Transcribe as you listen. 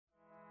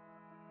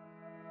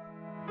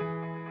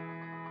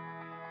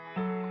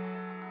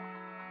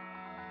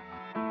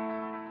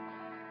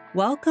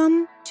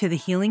Welcome to The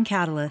Healing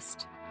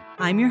Catalyst.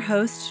 I'm your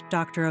host,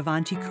 Dr.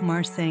 Avanti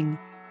Kumar Singh,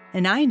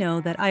 and I know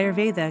that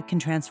Ayurveda can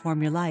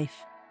transform your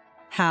life.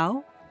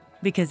 How?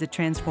 Because it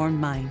transformed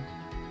mine.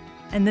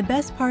 And the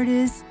best part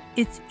is,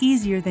 it's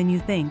easier than you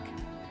think.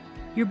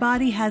 Your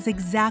body has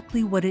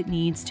exactly what it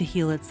needs to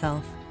heal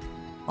itself.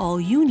 All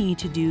you need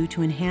to do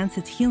to enhance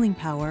its healing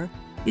power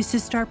is to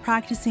start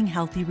practicing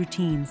healthy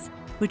routines,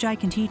 which I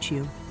can teach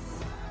you.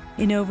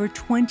 In over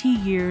 20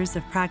 years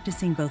of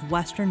practicing both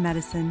Western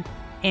medicine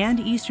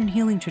and Eastern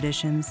healing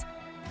traditions,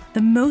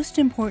 the most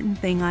important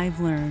thing I've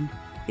learned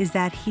is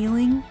that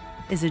healing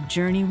is a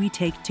journey we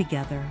take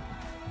together.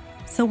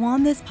 So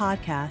on this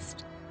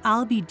podcast,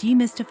 I'll be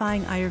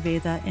demystifying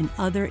Ayurveda and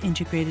other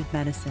integrated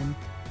medicine,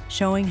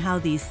 showing how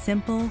these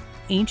simple,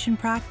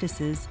 ancient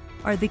practices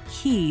are the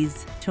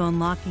keys to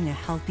unlocking a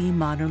healthy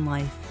modern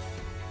life.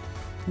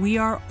 We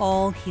are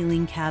all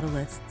healing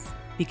catalysts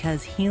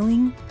because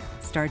healing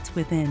starts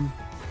within.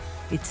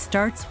 It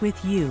starts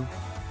with you.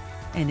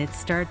 And it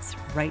starts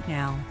right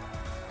now.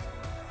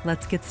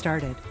 Let's get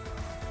started.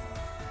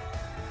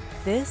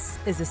 This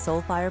is a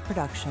Soulfire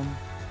production.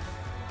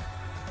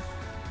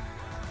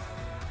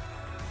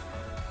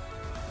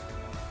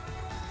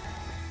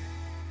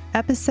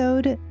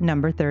 Episode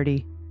number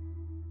 30.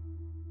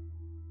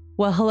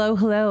 Well,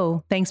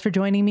 hello. Thanks for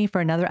joining me for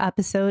another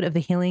episode of the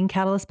Healing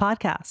Catalyst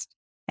podcast.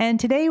 And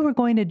today we're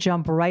going to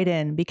jump right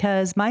in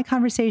because my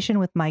conversation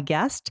with my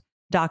guest,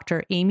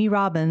 Dr. Amy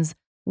Robbins,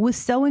 was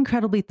so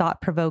incredibly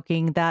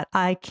thought-provoking that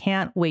I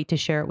can't wait to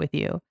share it with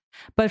you.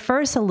 But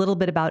first, a little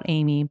bit about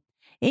Amy.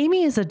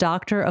 Amy is a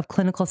doctor of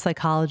clinical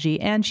psychology,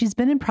 and she's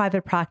been in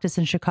private practice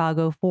in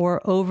Chicago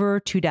for over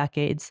 2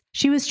 decades.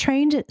 She was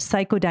trained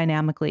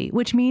psychodynamically,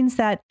 which means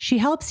that she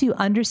helps you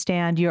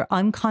understand your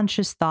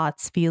unconscious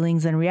thoughts,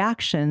 feelings, and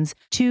reactions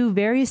to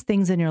various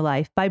things in your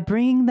life by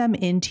bringing them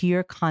into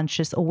your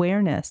conscious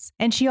awareness.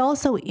 And she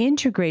also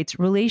integrates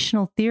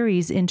relational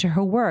theories into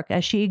her work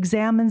as she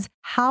examines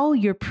how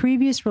your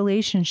previous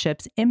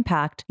relationships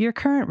impact your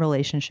current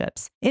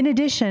relationships. In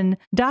addition,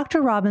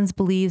 Dr. Robbins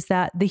believes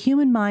that the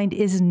human mind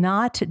is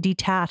not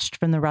detached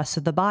from the rest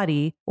of the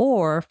body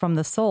or from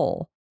the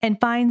soul,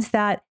 and finds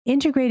that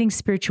integrating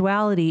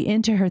spirituality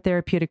into her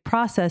therapeutic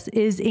process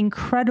is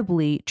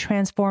incredibly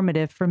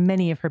transformative for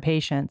many of her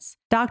patients.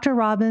 Dr.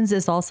 Robbins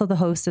is also the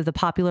host of the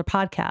popular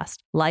podcast,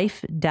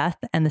 Life, Death,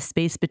 and the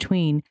Space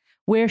Between,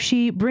 where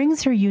she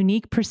brings her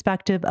unique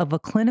perspective of a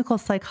clinical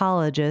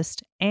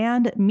psychologist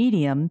and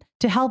medium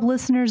to help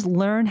listeners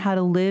learn how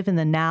to live in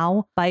the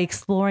now by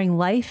exploring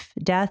life,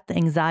 death,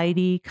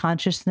 anxiety,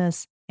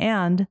 consciousness,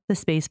 and the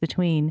space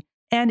between.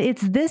 And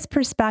it's this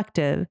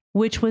perspective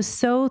which was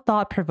so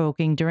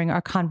thought-provoking during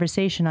our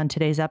conversation on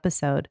today's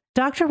episode.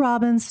 Dr.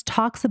 Robbins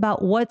talks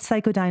about what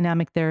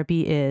psychodynamic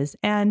therapy is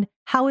and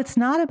how it's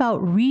not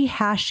about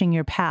rehashing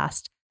your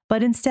past,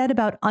 but instead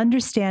about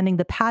understanding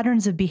the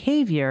patterns of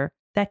behavior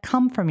that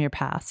come from your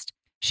past.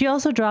 She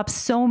also drops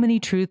so many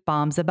truth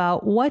bombs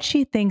about what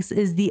she thinks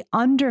is the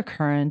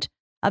undercurrent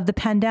of the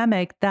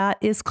pandemic that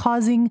is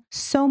causing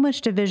so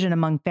much division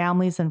among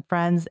families and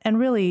friends, and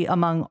really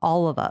among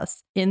all of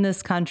us in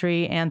this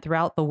country and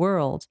throughout the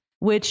world,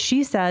 which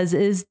she says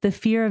is the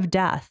fear of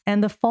death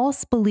and the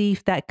false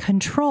belief that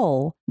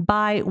control,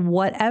 by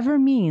whatever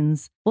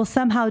means, will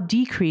somehow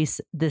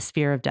decrease this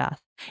fear of death.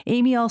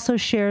 Amy also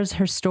shares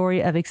her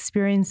story of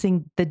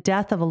experiencing the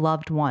death of a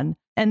loved one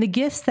and the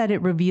gifts that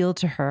it revealed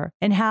to her,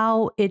 and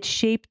how it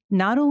shaped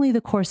not only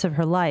the course of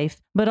her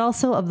life, but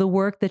also of the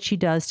work that she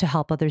does to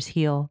help others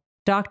heal.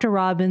 Dr.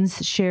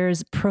 Robbins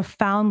shares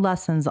profound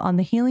lessons on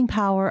the healing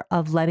power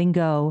of letting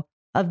go,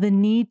 of the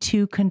need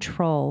to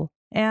control,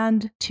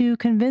 and to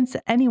convince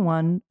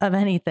anyone of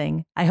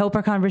anything. I hope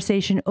our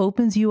conversation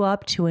opens you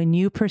up to a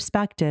new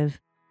perspective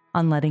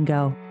on letting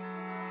go.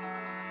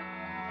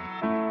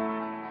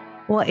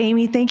 Well,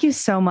 Amy, thank you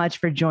so much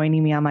for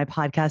joining me on my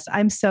podcast.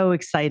 I'm so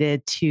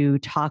excited to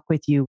talk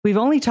with you. We've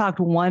only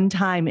talked one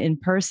time in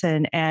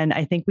person, and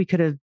I think we could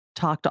have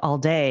talked all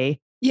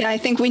day. Yeah, I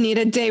think we need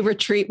a day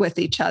retreat with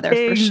each other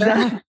for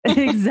sure.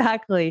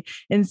 Exactly.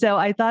 And so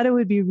I thought it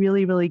would be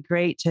really, really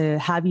great to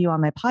have you on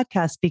my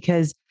podcast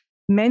because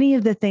many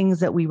of the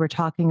things that we were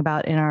talking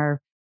about in our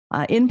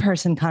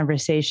in-person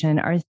conversation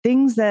are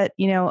things that,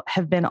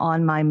 have been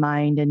on my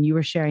mind, and you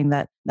were sharing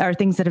that are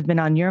things that have been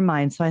on your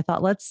mind. So I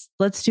thought, let's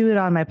do it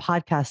on my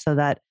podcast so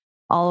that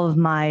all of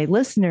my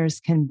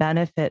listeners can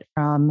benefit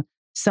from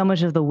so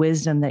much of the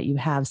wisdom that you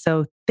have.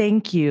 So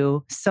thank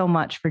you so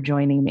much for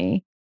joining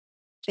me.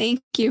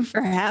 Thank you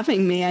for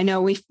having me. I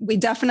know we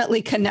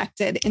definitely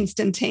connected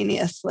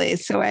instantaneously.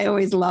 So I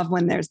always love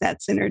when there's that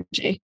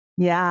synergy.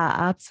 Yeah,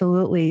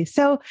 absolutely.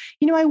 So,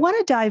 I want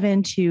to dive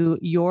into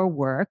your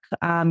work.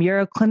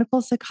 You're a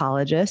clinical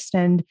psychologist,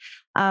 and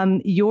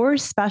your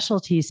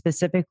specialty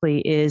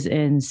specifically is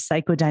in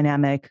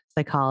psychodynamic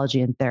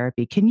psychology and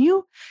therapy. Can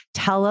you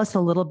tell us a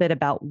little bit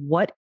about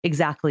what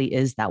exactly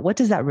is that? What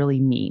does that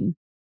really mean?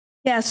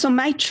 Yeah, so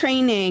my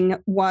training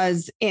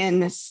was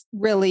in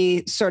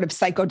really sort of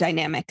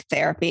psychodynamic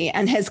therapy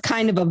and has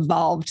kind of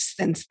evolved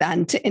since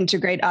then to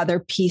integrate other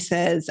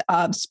pieces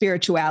of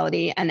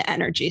spirituality and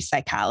energy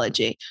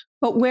psychology.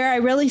 But where I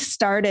really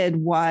started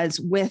was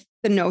with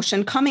the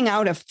notion coming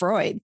out of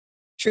Freud,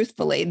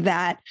 truthfully,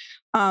 that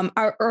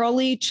our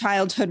early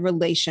childhood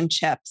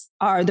relationships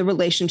are the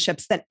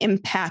relationships that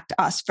impact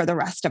us for the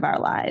rest of our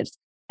lives.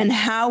 And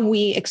how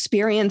we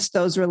experience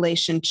those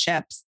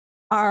relationships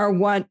are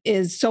what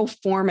is so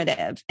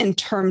formative in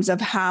terms of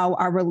how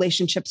our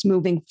relationships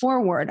moving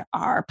forward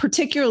are,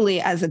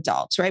 particularly as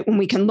adults, right? When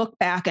we can look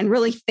back and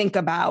really think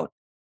about,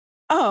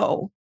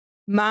 oh,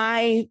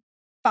 my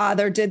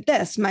father did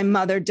this, my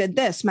mother did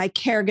this, my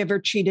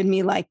caregiver treated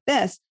me like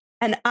this.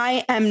 And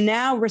I am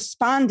now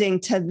responding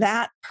to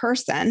that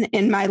person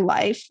in my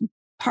life,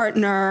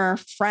 partner,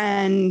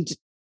 friend,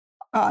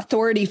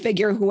 authority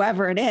figure,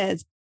 whoever it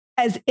is,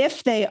 as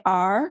if they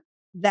are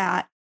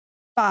that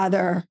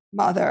father,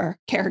 mother,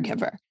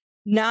 caregiver,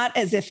 not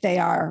as if they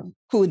are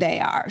who they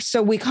are.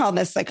 So we call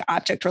this like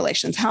object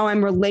relations, how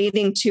I'm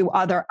relating to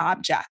other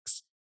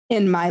objects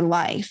in my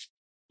life.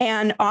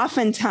 And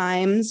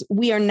oftentimes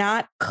we are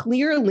not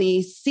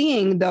clearly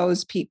seeing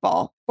those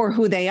people for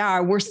who they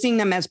are. We're seeing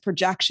them as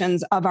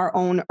projections of our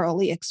own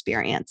early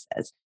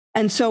experiences.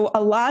 And so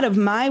a lot of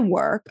my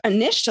work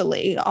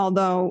initially,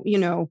 although,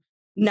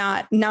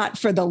 not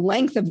for the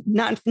length of,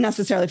 not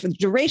necessarily for the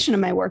duration of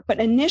my work, but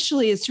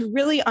initially is to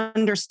really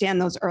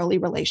understand those early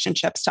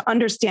relationships, to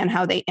understand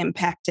how they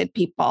impacted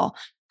people,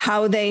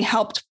 how they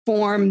helped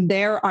form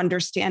their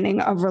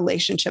understanding of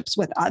relationships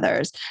with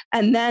others,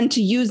 and then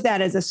to use that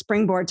as a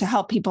springboard to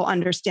help people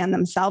understand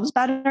themselves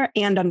better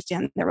and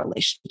understand their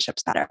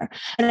relationships better.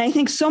 And I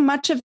think so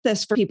much of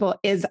this for people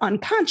is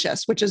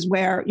unconscious, which is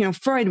where,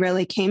 Freud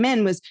really came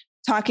in, was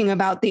talking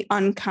about the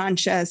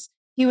unconscious.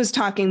 He was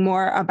talking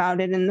more about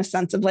it in the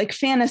sense of like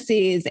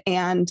fantasies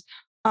and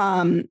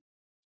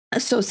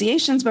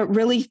associations, but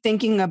really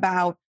thinking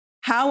about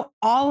how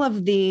all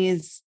of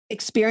these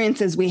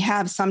experiences we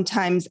have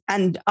sometimes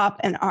end up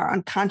in our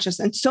unconscious.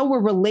 And so we're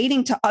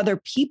relating to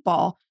other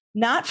people,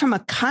 not from a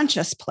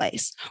conscious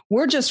place.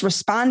 We're just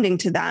responding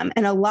to them.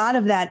 And a lot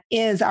of that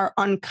is our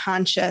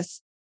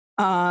unconscious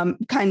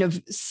kind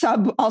of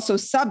also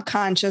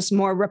subconscious,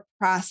 more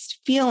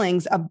repressed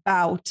feelings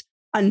about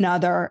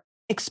another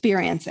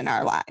experience in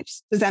our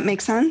lives. Does that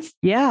make sense?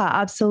 Yeah,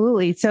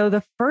 absolutely. So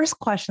the first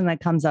question that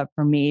comes up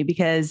for me,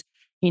 because,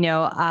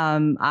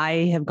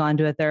 I have gone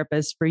to a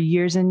therapist for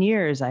years and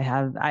years.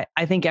 I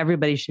think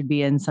everybody should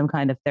be in some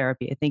kind of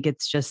therapy. I think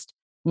it's just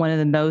one of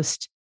the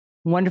most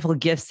wonderful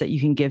gifts that you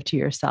can give to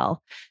yourself.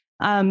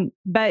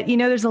 But,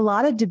 there's a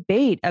lot of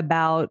debate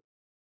about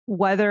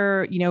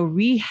whether,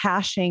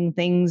 rehashing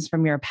things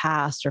from your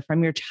past or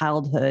from your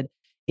childhood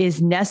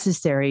is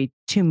necessary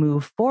to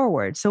move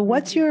forward. So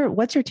what's your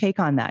take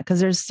on that? Because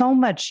there's so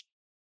much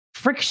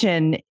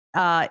friction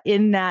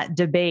in that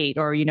debate,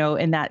 or,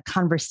 in that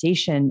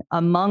conversation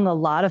among a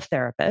lot of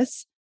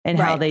therapists and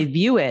how they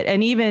view it.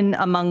 And even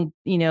among,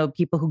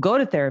 people who go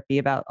to therapy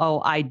about,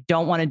 oh, I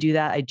don't want to do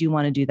that. I do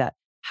want to do that.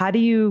 How do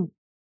you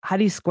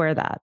square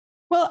that?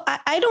 Well,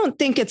 I don't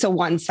think it's a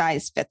one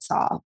size fits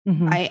all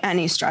by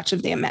any stretch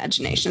of the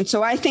imagination.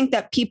 So I think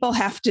that people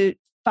have to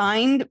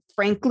find,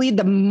 frankly,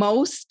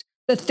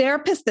 the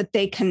therapist that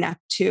they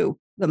connect to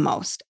the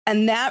most.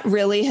 And that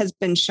really has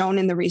been shown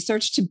in the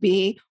research to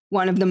be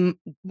one of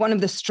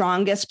the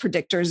strongest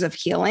predictors of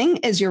healing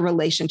is your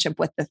relationship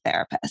with the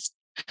therapist.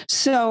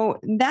 So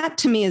that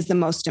to me is the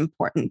most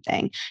important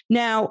thing.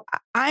 Now,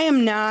 I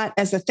am not,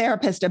 as a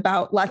therapist,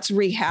 about let's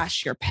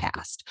rehash your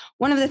past.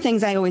 One of the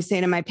things I always say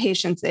to my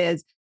patients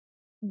is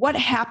what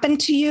happened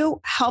to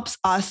you helps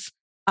us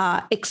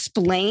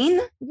explain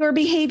your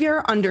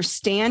behavior,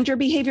 understand your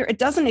behavior. It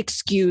doesn't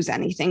excuse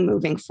anything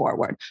moving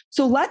forward.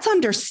 So let's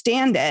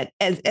understand it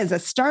as a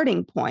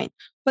starting point,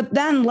 but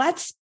then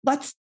let's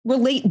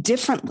relate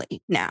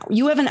differently now.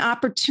 You have an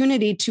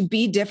opportunity to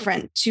be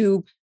different,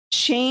 to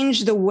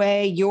change the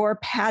way your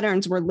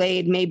patterns were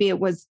laid. Maybe it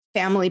was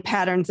family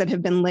patterns that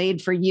have been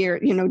laid for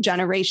years,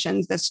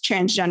 generations, this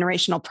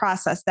transgenerational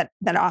process that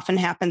often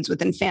happens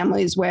within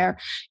families where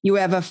you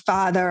have a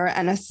father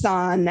and a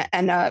son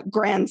and a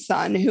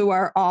grandson who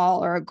are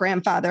all, or a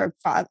grandfather,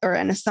 father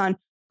and a son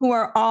who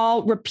are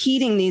all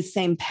repeating these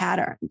same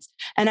patterns.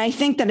 And I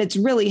think that it's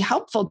really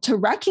helpful to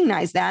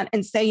recognize that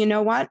and say, you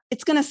know what,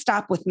 it's going to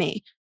stop with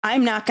me.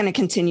 I'm not going to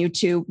continue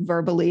to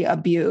verbally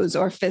abuse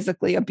or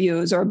physically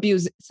abuse or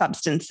abuse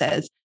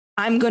substances.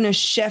 I'm going to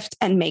shift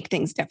and make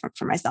things different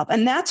for myself.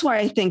 And that's why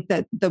I think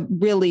that the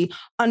really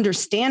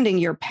understanding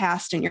your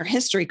past and your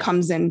history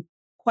comes in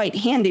quite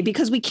handy,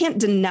 because we can't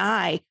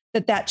deny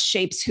that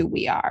shapes who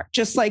we are.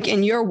 Just like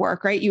in your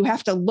work, right? You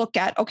have to look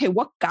at, okay,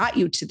 what got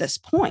you to this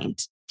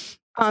point?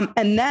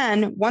 And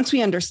then once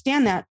we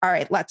understand that, all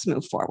right, let's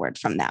move forward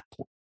from that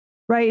point.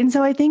 Right. And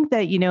so I think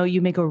that,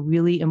 you make a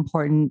really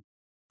important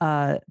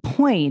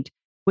point,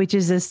 which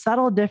is a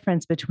subtle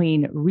difference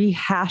between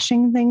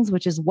rehashing things,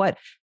 which is what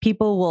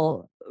people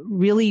will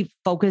really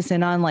focus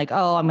in on like,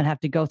 oh, I'm going to have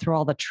to go through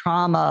all the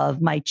trauma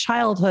of my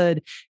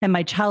childhood and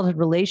my childhood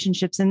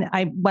relationships. And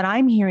what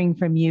I'm hearing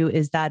from you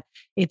is that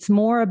it's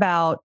more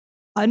about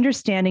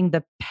understanding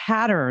the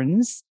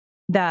patterns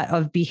that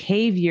of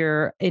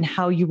behavior and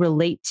how you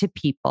relate to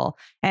people.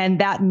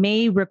 And that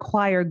may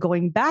require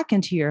going back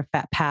into your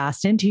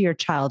past, into your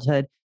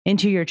childhood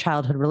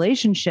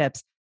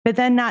relationships, but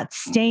then not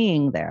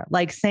staying there,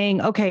 like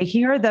saying, okay,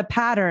 here are the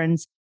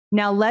patterns.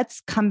 Now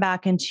let's come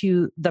back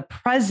into the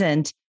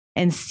present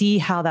and see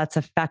how that's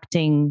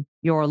affecting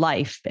your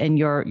life and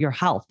your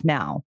health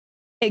now.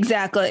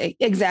 Exactly.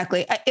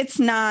 Exactly. It's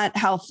not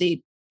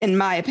healthy, in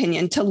my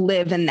opinion, to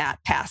live in that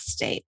past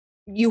state.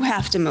 You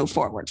have to move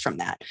forward from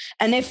that.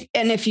 And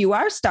if you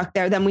are stuck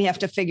there, then we have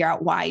to figure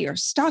out why you're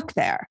stuck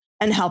there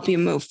and help you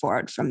move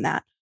forward from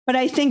that. But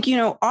I think,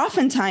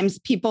 oftentimes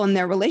people in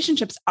their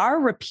relationships are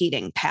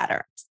repeating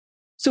patterns.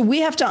 So we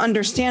have to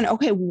understand,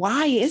 okay,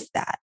 why is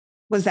that?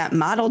 Was that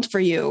modeled for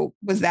you?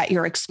 Was that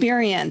your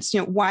experience?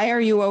 Why are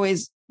you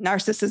always,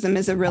 narcissism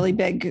is a really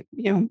big,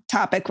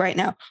 topic right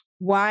now.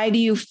 Why do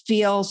you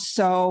feel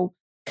so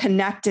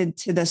connected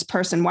to this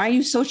person? Why are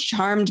you so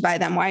charmed by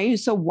them? Why are you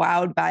so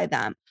wowed by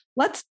them?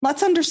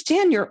 Let's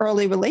understand your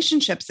early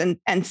relationships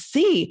and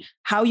see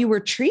how you were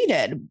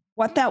treated,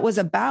 what that was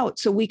about,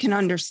 so we can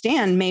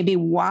understand maybe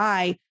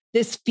why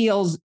this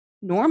feels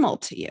normal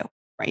to you,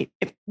 right?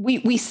 If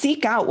we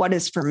seek out what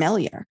is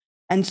familiar.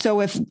 And so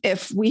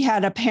if we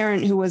had a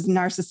parent who was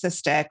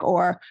narcissistic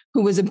or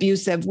who was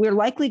abusive, we're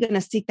likely going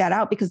to seek that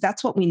out because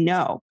that's what we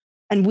know.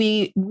 And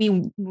we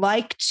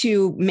like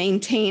to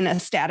maintain a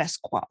status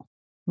quo.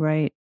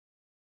 Right.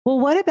 Well,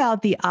 what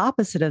about the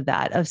opposite of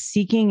that, of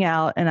seeking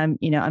out? And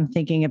I'm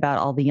thinking about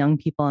all the young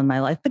people in my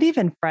life, but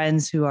even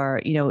friends who are,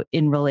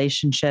 in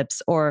relationships,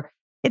 or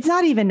it's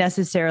not even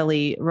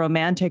necessarily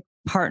romantic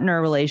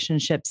partner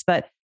relationships,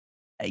 but,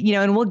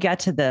 and we'll get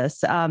to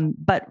this,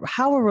 but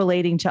how we're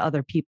relating to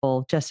other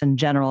people just in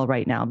general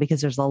right now,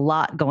 because there's a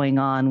lot going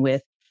on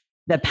with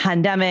the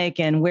pandemic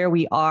and where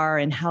we are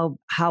and how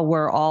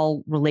we're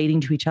all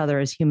relating to each other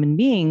as human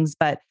beings.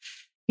 But,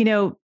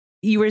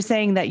 you were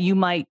saying that you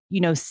might,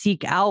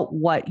 seek out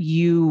what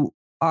you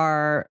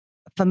are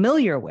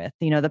familiar with,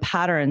 the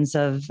patterns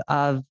of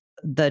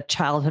the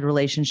childhood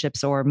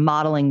relationships or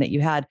modeling that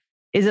you had.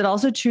 Is it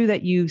also true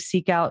that you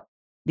seek out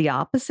the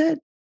opposite?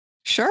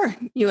 Sure,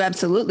 you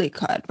absolutely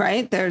could,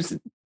 right? There's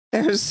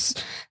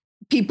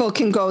people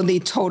can go the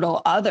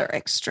total other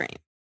extreme.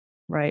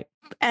 Right.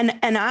 And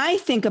I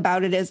think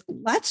about it as,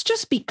 let's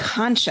just be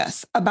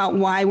conscious about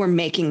why we're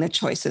making the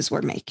choices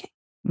we're making.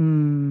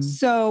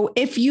 So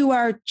if you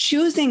are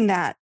choosing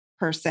that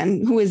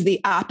person who is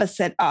the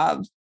opposite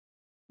of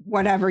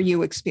whatever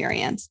you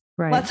experience,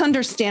 right, let's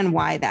understand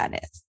why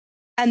that is.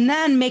 And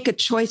then make a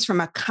choice from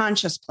a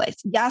conscious place.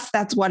 Yes,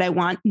 that's what I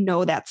want.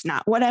 No, that's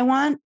not what I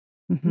want.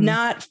 Mm-hmm.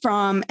 Not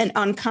from an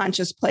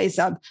unconscious place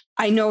of,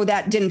 I know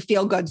that didn't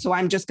feel good, so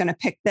I'm just going to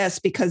pick this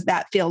because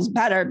that feels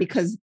better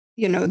because,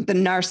 the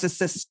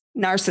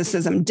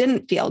narcissism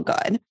didn't feel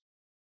good.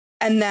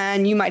 And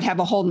then you might have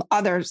a whole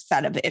other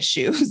set of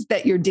issues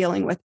that you're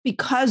dealing with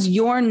because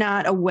you're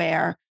not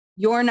aware,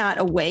 you're not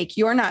awake,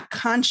 you're not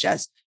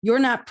conscious, you're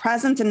not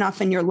present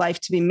enough in your life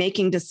to be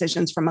making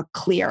decisions from a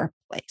clear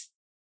place.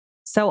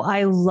 So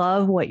I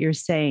love what you're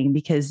saying,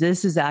 because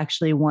this is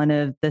actually one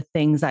of the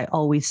things I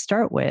always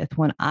start with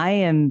when I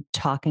am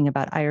talking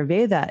about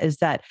Ayurveda, is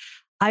that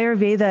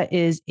Ayurveda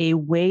is a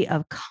way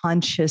of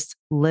conscious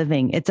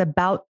living. It's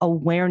about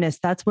awareness.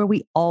 That's where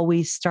we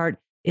always start,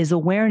 is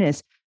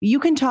awareness. You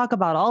can talk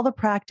about all the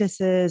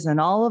practices and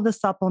all of the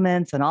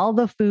supplements and all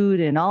the food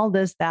and all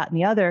this, that, and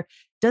the other.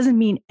 Doesn't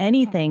mean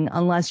anything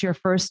unless you're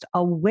first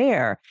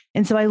aware.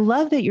 And so I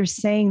love that you're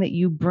saying that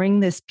you bring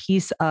this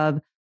piece of,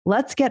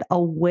 let's get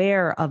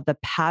aware of the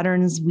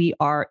patterns we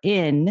are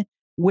in,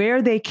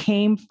 where they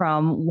came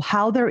from,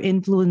 how they're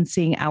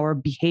influencing our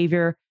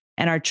behavior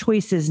and our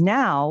choices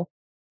now,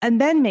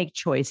 and then make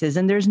choices.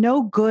 And there's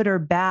no good or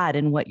bad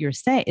in what you're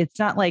saying. It's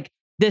not like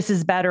this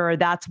is better or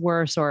that's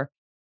worse, or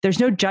there's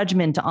no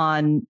judgment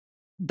on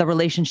the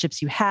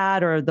relationships you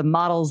had or the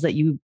models that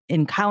you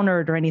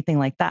encountered or anything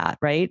like that,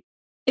 right?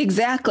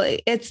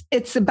 Exactly.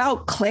 It's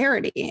about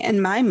clarity in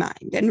my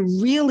mind,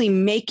 and really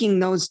making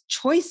those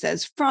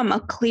choices from a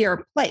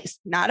clear place,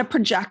 not a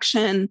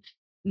projection,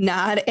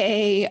 not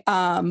a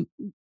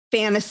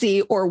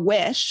fantasy or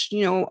wish,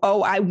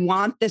 I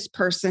want this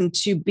person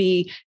to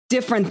be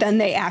different than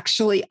they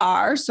actually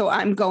are. So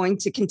I'm going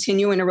to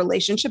continue in a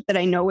relationship that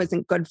I know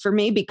isn't good for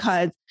me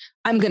because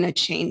I'm going to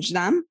change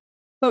them.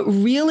 But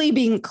really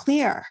being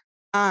clear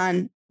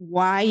on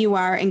why you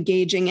are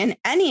engaging in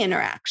any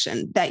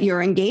interaction that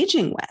you're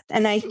engaging with.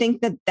 And I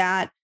think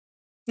that's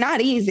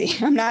not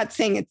easy. I'm not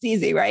saying it's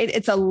easy, right?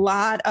 It's a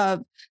lot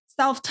of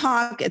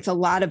self-talk. It's a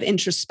lot of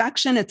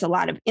introspection. It's a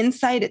lot of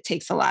insight. It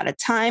takes a lot of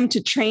time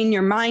to train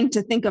your mind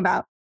to think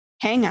about,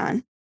 hang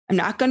on, I'm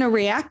not going to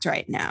react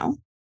right now.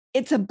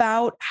 It's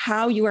about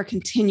how you are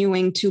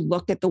continuing to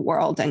look at the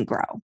world and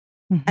grow.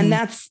 Mm-hmm. And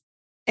that's,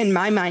 in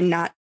my mind,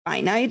 not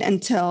finite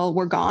until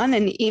we're gone.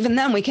 And even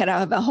then we could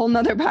have a whole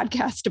nother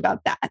podcast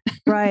about that.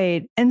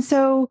 Right. And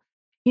so,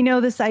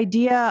 this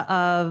idea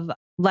of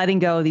letting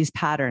go of these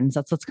patterns,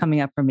 that's what's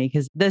coming up for me,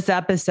 because this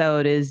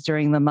episode is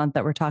during the month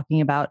that we're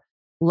talking about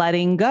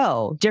letting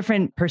go,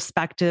 different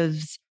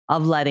perspectives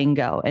of letting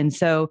go. And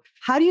so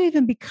how do you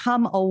even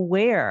become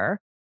aware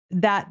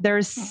that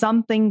there's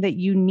something that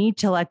you need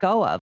to let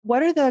go of?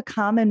 What are the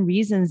common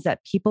reasons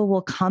that people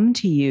will come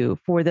to you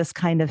for this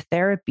kind of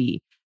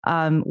therapy?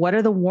 What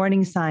are the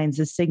warning signs,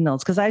 the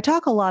signals? Because I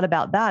talk a lot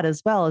about that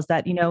as well, is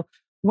that,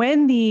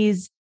 when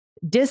these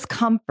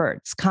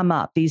discomforts come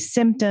up, these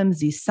symptoms,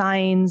 these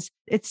signs,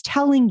 it's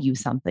telling you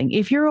something.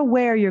 If you're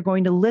aware, you're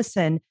going to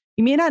listen.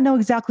 You may not know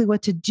exactly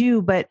what to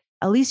do, but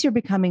at least you're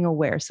becoming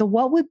aware. So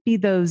what would be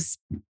those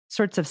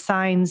sorts of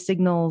signs,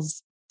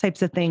 signals,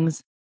 types of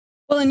things?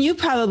 Well, and you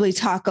probably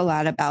talk a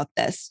lot about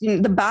this.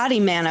 The body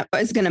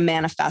is going to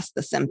manifest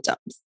the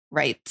symptoms,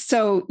 right?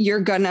 So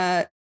you're going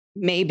to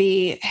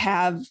maybe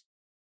have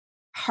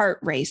heart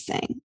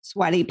racing,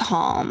 sweaty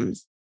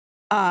palms,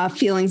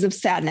 feelings of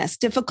sadness,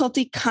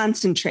 difficulty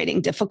concentrating,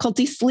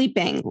 difficulty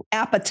sleeping,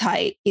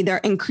 appetite, either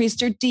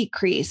increased or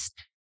decreased,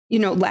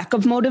 lack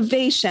of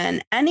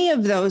motivation, any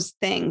of those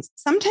things.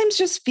 Sometimes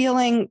just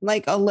feeling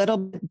like a little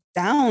bit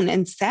down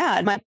and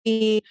sad might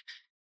be,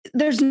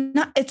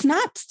 it's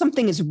not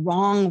something is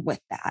wrong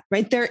with that,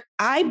 right?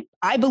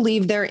 I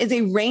believe there is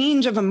a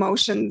range of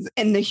emotions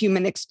in the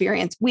human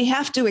experience. We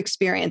have to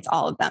experience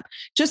all of them.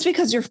 Just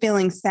because you're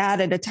feeling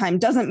sad at a time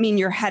doesn't mean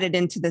you're headed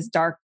into this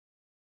dark,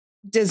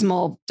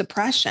 dismal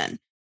depression.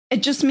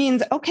 It just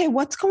means, okay,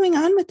 what's going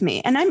on with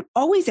me? And I'm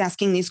always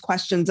asking these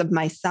questions of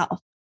myself.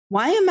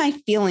 Why am I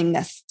feeling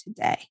this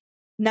today?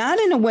 Not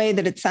in a way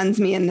that it sends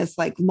me in this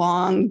like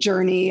long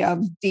journey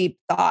of deep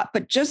thought,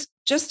 but just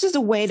as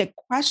a way to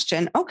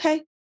question,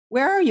 okay,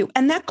 where are you?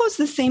 And that goes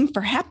the same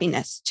for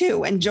happiness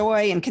too, and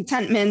joy and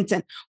contentment.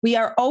 And we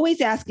are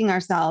always asking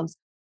ourselves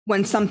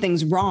when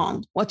something's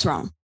wrong, what's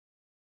wrong?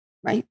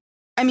 Right?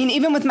 I mean,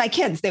 even with my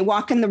kids, they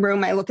walk in the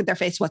room, I look at their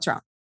face, what's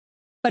wrong?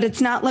 But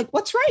it's not like,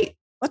 what's right?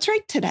 What's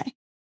right today?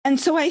 And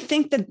so I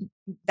think that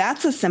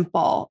that's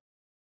a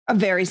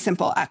very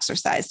simple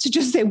exercise to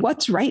just say,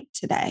 what's right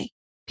today?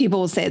 People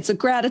will say it's a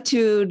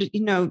gratitude,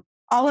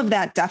 all of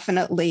that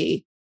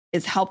definitely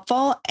is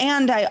helpful.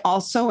 And I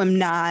also am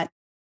not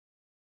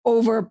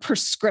over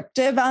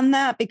prescriptive on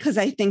that, because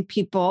I think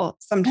people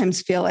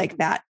sometimes feel like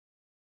that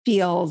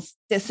feels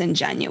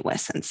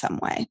disingenuous in some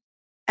way.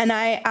 And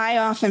I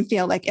often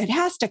feel like it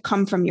has to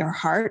come from your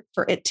heart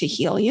for it to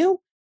heal you.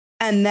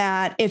 And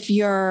that if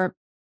you're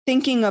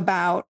thinking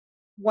about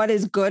what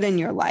is good in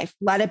your life,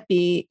 let it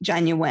be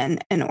genuine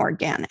and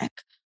organic.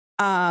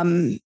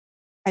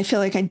 I feel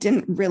like I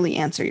didn't really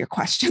answer your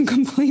question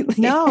completely.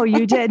 No,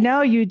 you did.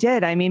 No, you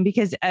did. I mean,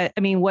 because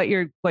what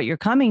you're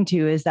coming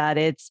to is that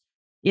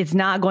it's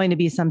not going to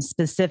be some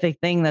specific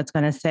thing that's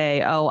going to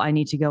say, oh, I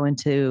need to go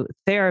into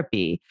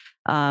therapy,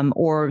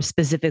 or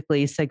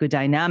specifically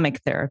psychodynamic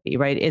therapy,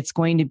 right? It's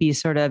going to be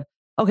sort of,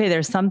 okay,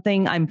 there's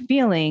something I'm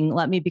feeling.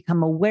 Let me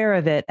become aware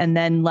of it. And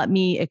then let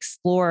me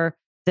explore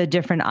the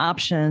different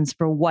options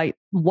for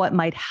what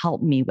might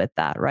help me with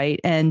that. Right.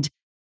 And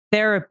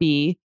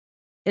therapy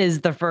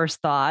is the first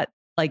thought.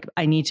 Like,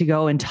 I need to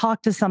go and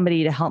talk to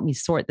somebody to help me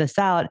sort this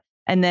out.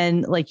 And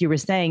then, like you were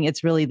saying,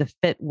 it's really the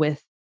fit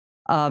with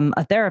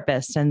a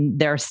therapist and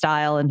their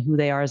style and who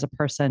they are as a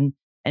person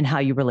and how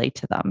you relate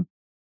to them.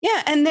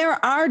 Yeah. And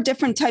there are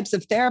different types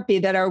of therapy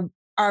that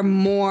are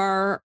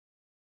more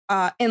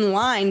in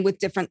line with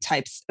different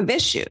types of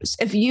issues.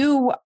 If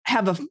you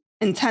have an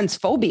intense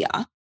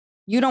phobia,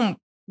 you don't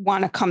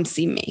want to come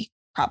see me,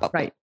 probably.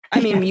 Right.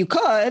 I mean, you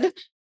could,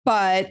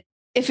 but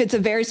if it's a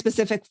very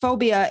specific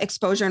phobia,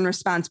 exposure and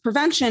response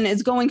prevention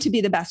is going to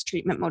be the best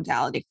treatment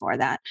modality for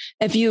that.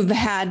 If you've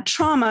had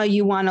trauma,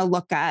 you want to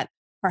look at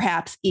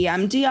perhaps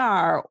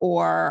EMDR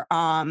or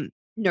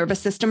nervous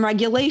system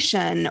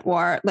regulation,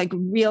 or like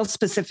real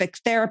specific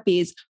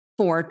therapies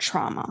for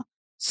trauma.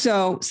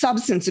 So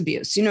substance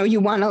abuse, you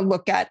want to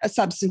look at a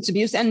substance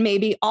abuse, and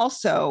maybe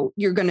also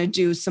you're going to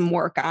do some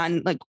work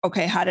on like,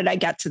 okay, how did I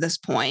get to this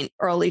point?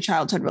 Early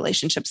childhood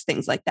relationships,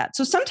 things like that.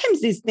 So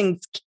sometimes these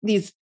things,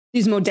 these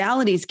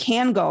modalities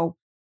can go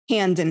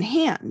hand in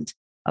hand.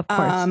 Of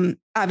course.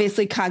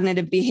 Obviously,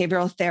 cognitive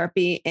behavioral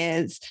therapy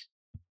is,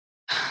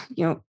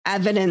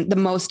 the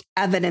most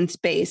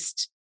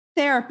evidence-based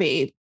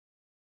therapy,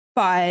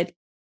 but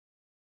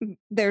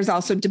there's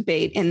also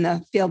debate in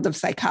the field of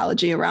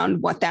psychology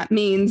around what that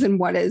means and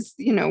what is,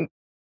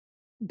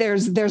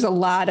 there's a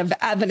lot of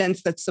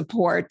evidence that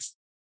supports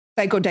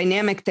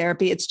psychodynamic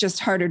therapy. It's just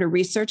harder to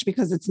research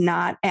because it's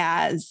not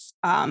as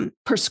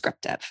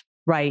prescriptive.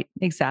 Right,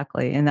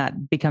 exactly. And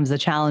that becomes the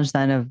challenge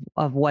then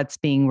of what's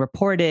being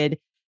reported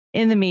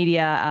in the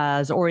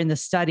media or in the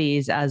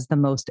studies as the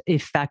most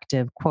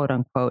effective, quote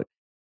unquote,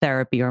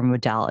 therapy or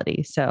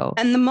modality. So,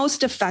 and the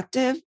most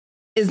effective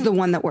is the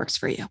one that works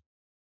for you,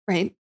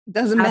 right?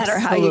 Doesn't matter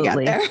how you get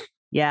there.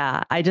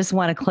 Yeah. I just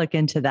want to click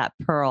into that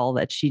pearl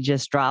that she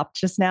just dropped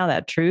just now,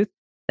 that truth,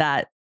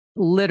 that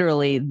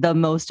literally the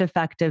most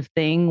effective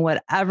thing,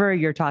 whatever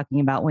you're talking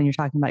about when you're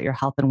talking about your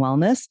health and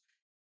wellness,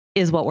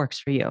 is what works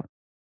for you.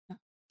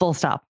 Full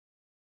stop.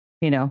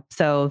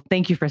 So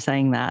thank you for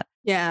saying that.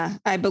 Yeah,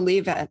 I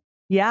believe it.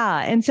 Yeah.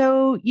 And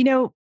so,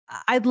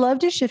 I'd love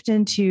to shift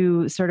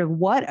into sort of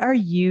what are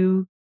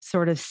you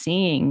sort of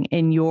seeing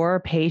in your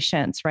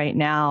patients right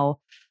now?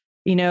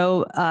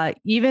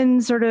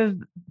 Even sort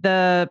of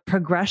the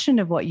progression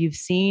of what you've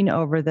seen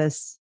over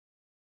this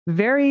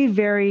very,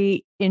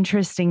 very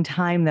interesting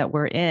time that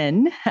we're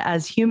in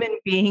as human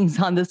beings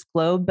on this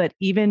globe, but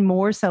even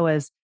more so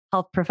as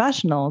health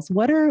professionals.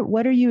 What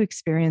are you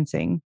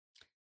experiencing?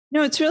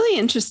 No, it's really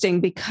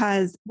interesting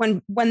because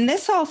when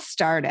this all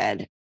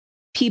started,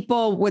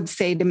 people would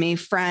say to me,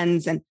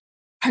 friends, and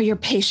are your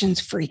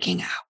patients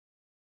freaking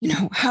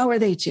out? How are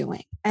they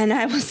doing? And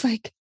I was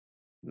like,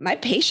 my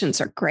patients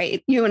are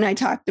great. You and I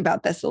talked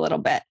about this a little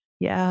bit.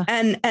 Yeah.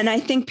 And I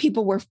think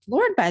people were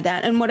floored by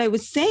that. And what I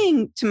was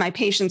saying to my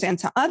patients and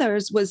to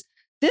others was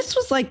this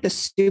was like the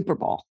Super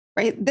Bowl,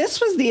 right?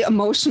 This was the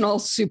emotional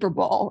Super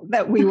Bowl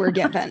that we were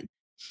given.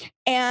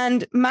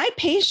 And my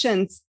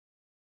patients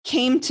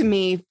came to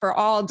me for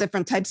all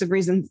different types of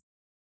reasons,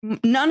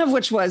 none of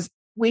which was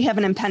we have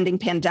an impending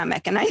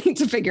pandemic and I need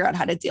to figure out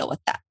how to deal with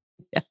that.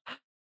 Yeah.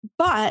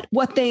 But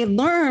what they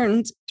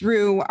learned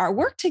through our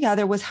work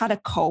together was how to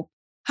cope,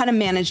 how to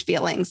manage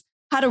feelings,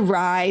 how to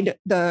ride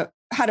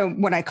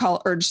what I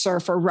call urge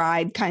surf or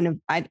ride kind of,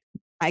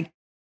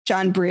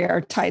 John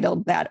Breer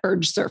titled that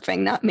urge surfing,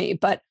 not me,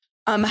 but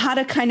how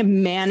to kind of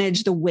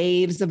manage the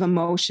waves of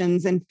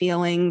emotions and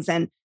feelings.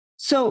 And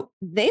so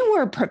they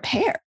were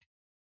prepared.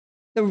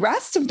 The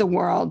rest of the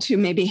world who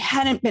maybe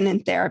hadn't been in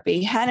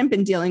therapy, hadn't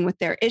been dealing with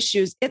their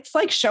issues, it's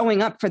like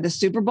showing up for the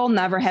Super Bowl,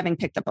 never having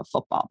picked up a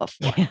football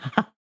before. Yeah.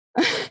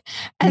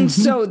 And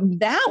so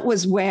that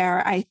was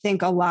where I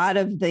think a lot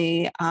of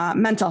the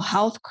mental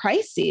health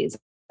crises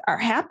are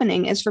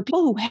happening is for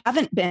people who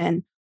haven't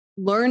been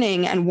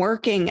learning and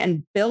working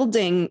and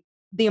building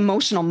the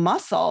emotional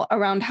muscle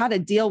around how to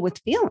deal with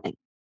feeling,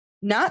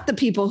 not the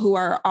people who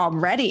are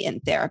already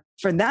in therapy.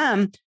 For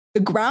them, the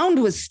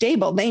ground was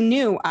stable. They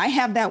knew I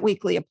have that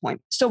weekly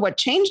appointment. So what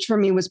changed for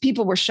me was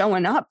people were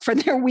showing up for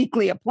their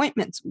weekly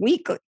appointments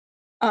weekly.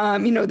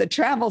 The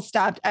travel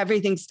stopped,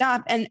 everything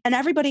stopped, and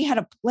everybody had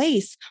a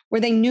place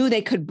where they knew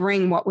they could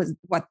bring what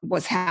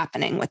was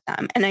happening with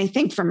them. And I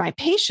think for my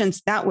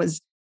patients, that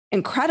was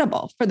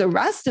incredible. For the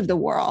rest of the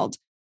world,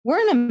 we're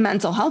in a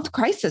mental health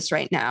crisis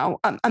right now,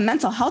 a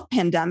mental health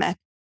pandemic.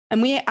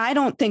 And I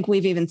don't think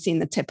we've even seen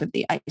the tip of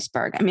the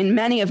iceberg. I mean,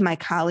 many of my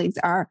colleagues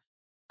are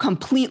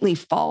completely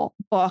full,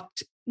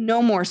 booked,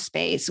 no more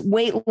space.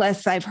 Wait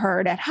lists I've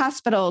heard at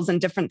hospitals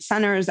and different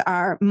centers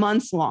are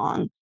months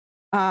long.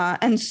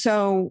 And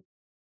so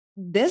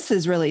this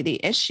is really the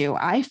issue,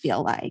 I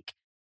feel like.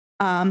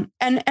 And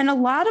a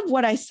lot of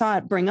what I saw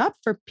it bring up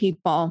for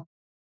people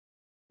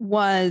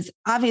was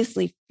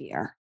obviously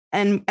fear.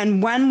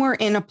 And when we're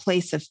in a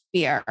place of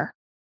fear,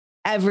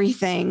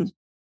 everything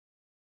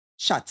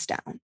shuts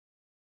down.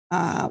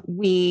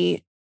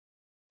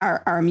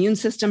 Our immune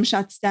system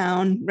shuts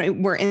down, right?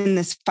 We're in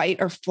this fight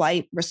or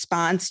flight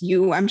response.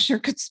 You, I'm sure,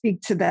 could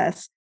speak to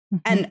this.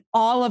 Mm-hmm. And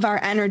all of our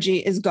energy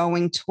is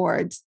going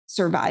towards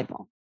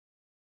survival,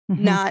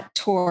 not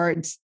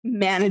towards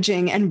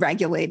managing and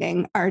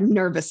regulating our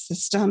nervous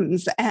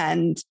systems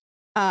and,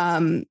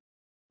 our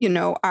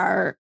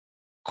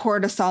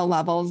cortisol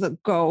levels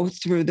that go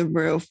through the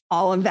roof.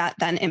 All of that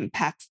then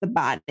impacts the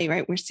body,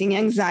 right? We're seeing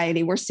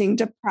anxiety, we're seeing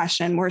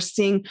depression, we're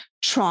seeing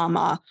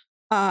trauma,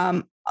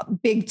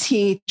 big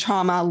T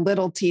trauma,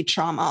 little T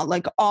trauma,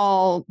 like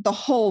the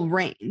whole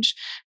range.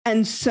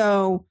 And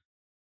so,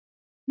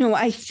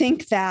 I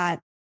think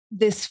that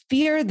this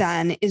fear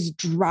then is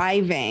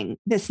driving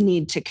this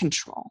need to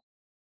control.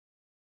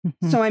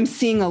 So I'm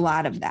seeing a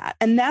lot of that.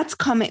 And that's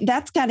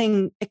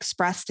getting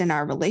expressed in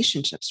our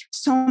relationships.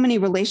 So many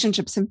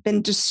relationships have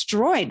been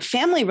destroyed,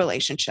 family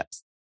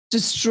relationships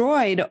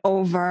destroyed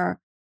over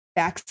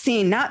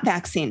vaccine, not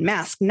vaccine,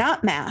 mask,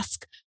 not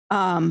mask,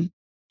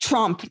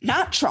 Trump,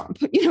 not Trump,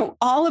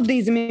 all of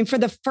these. I mean, for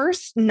the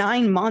first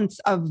 9 months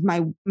of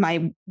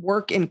my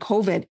work in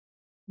COVID,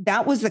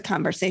 that was the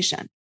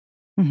conversation.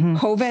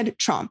 COVID,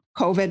 Trump,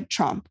 COVID,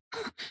 Trump.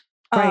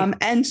 Right.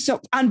 And so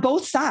on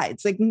both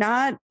sides, like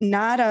not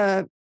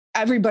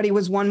everybody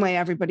was one way,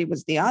 everybody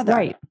was the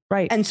other.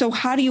 Right. And so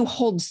how do you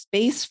hold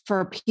space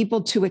for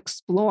people to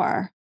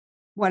explore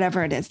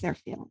whatever it is they're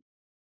feeling?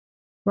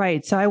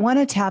 Right. So I want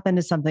to tap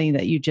into something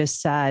that you just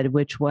said,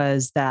 which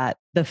was that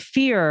the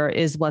fear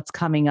is what's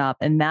coming up.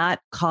 And that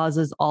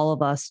causes all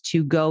of us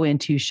to go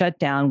into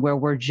shutdown where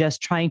we're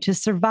just trying to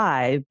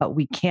survive, but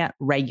we can't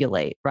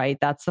regulate, right?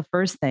 That's the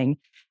first thing.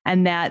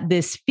 And that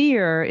this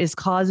fear is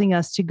causing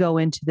us to go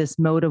into this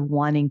mode of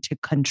wanting to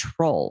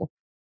control,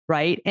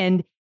 right?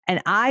 And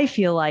I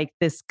feel like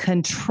this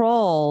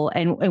control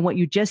and what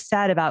you just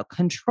said about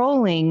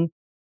controlling,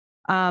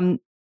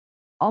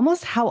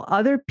 almost how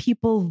other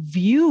people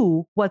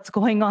view what's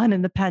going on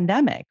in the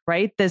pandemic,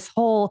 right? This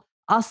whole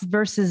us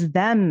versus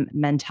them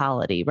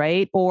mentality,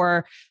 right?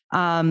 Or,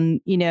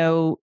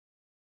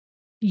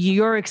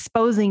 you're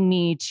exposing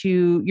me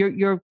to,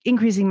 you're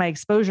increasing my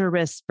exposure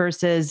risk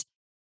versus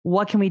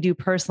what can we do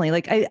personally?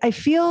 Like I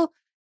feel,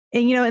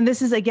 and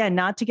this is again,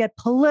 not to get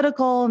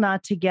political,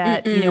 not to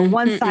get,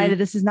 one-sided.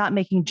 This is not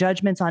making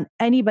judgments on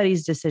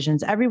anybody's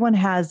decisions. Everyone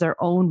has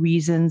their own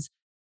reasons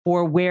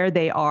for where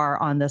they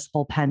are on this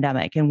whole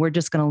pandemic. And we're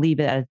just going to leave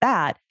it at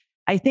that.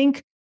 I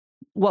think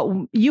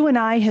what you and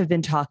I have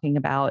been talking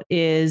about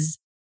is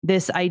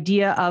this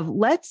idea of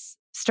let's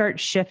start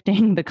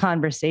shifting the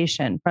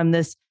conversation from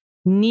this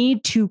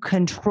need to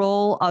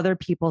control other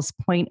people's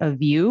point of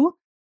view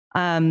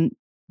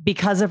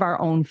because of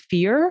our own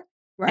fear.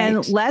 Right.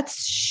 And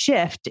let's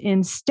shift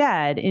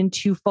instead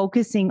into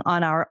focusing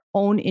on our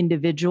own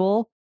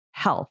individual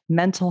health,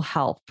 mental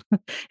health,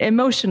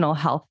 emotional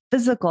health,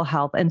 physical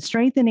health, and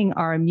strengthening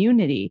our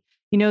immunity.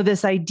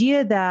 This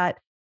idea that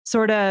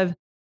sort of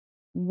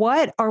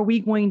what are we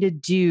going to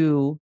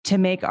do to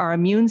make our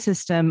immune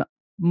system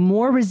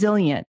more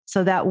resilient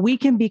so that we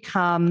can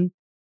become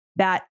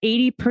that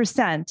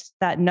 80%,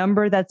 that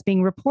number that's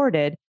being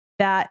reported,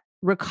 that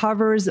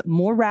recovers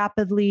more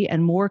rapidly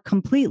and more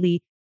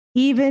completely,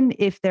 even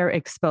if they're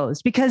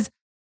exposed. Because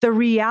the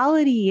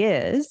reality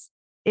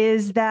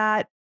is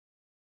that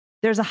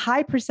there's a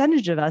high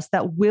percentage of us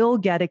that will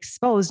get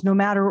exposed no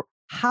matter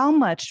how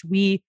much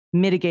we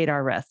mitigate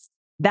our risks.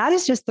 That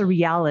is just the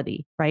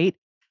reality, right?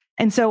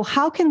 And so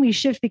how can we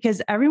shift?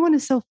 Because everyone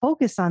is so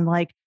focused on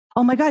like,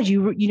 oh my God,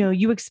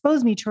 you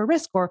exposed me to a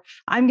risk, or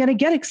I'm going to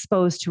get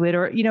exposed to it,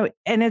 or,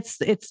 and it's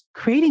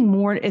creating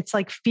more. It's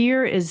like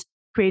fear is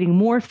creating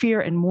more fear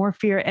and more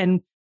fear.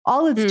 And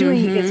all it's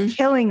doing is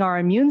killing our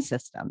immune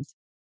systems.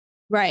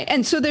 Right.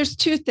 And so there's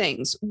two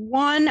things.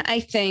 One, I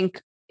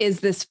think, is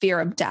this fear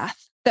of death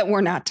that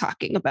we're not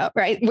talking about,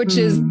 right? Which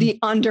is the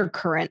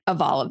undercurrent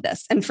of all of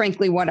this. And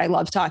frankly, what I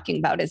love talking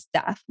about is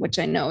death, which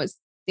I know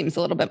seems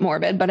a little bit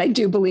morbid, but I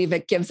do believe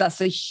it gives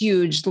us a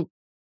huge,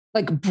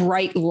 like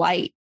bright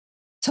light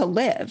to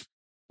live.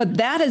 But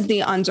that is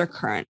the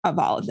undercurrent of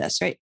all of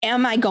this, right?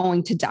 Am I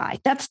going to die?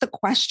 That's the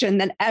question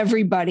that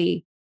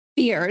everybody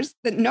fears,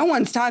 that no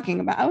one's talking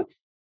about.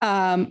 If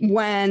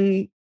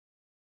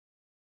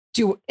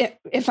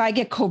I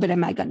get COVID,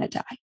 am I going to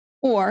die?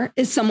 Or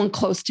is someone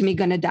close to me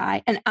going to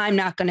die and I'm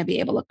not going to be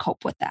able to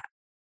cope with that?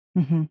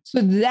 Mm-hmm. So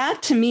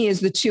that to me is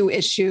the two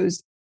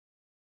issues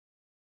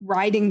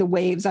riding the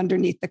waves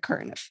underneath the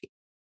current of fear.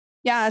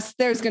 Yes,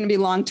 there's going to be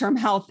long-term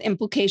health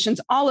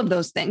implications, all of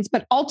those things.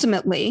 But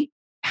ultimately,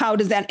 how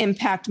does that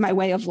impact my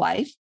way of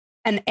life?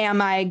 And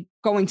am I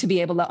going to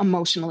be able to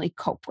emotionally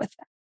cope with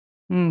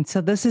it?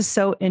 So this is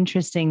so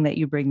interesting that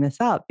you bring this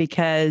up,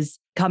 because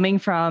coming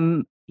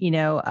from,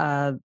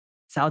 a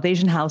South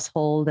Asian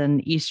household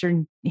and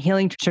Eastern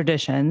healing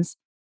traditions,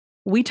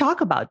 we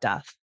talk about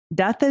death.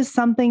 Death is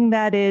something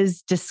that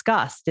is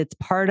discussed. It's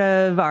part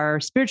of our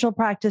spiritual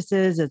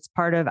practices. It's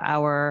part of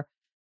Ayurveda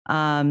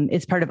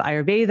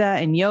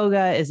and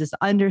yoga, is this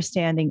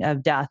understanding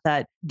of death,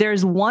 that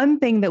there's one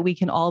thing that we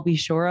can all be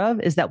sure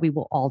of, is that we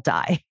will all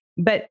die.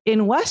 But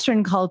in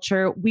Western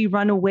culture, we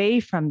run away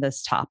from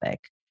this topic.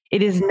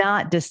 It is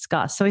not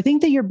discussed. So I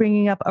think that you're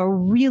bringing up a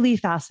really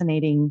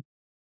fascinating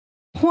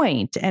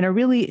point and a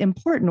really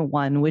important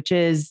one, which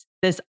is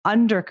this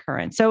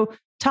undercurrent. So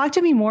talk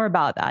to me more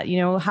about that.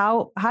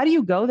 How do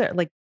you go there?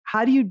 Like,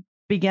 how do you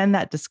begin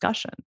that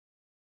discussion?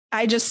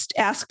 I just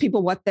ask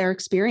people what their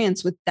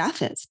experience with death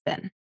has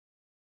been.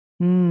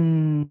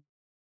 Who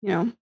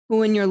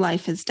in your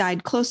life has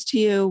died close to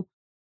you?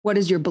 What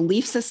is your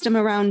belief system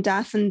around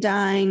death and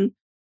dying?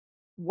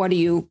 What do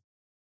you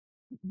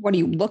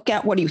look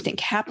at? What do you think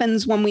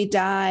happens when we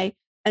die?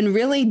 And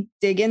really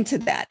dig into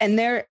that. And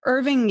there,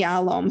 Irving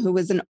Yalom,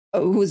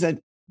 who's a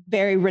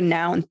very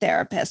renowned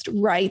therapist,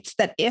 writes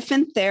that if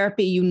in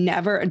therapy you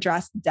never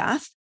address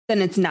death, then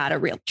it's not a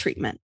real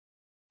treatment.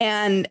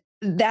 And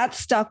that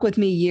stuck with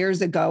me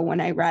years ago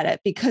when I read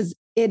it, because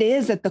it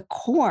is at the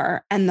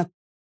core, and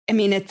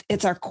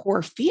it's our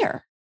core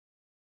fear.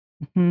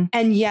 Mm-hmm.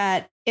 And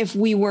yet, if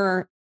we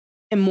were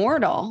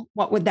immortal,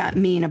 what would that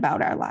mean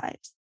about our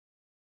lives?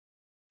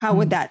 How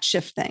would that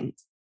shift things?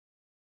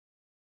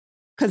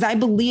 Because I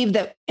believe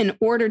that in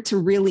order to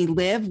really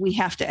live, we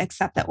have to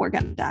accept that we're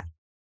going to die.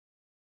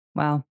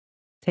 Wow.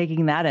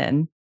 Taking that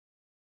in.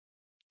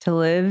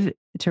 To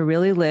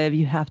really live,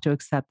 you have to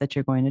accept that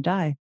you're going to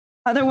die.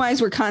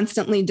 Otherwise, we're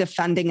constantly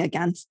defending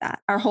against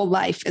that. Our whole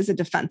life is a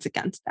defense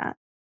against that.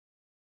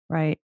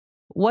 Right.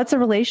 What's a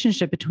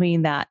relationship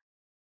between that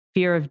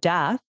fear of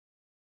death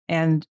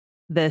and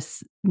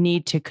this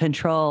need to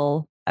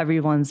control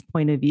everyone's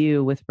point of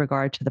view with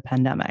regard to the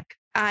pandemic?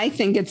 I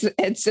think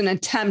it's an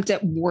attempt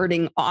at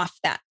warding off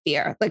that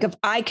fear. Like, if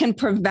I can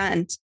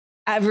prevent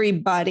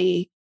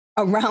everybody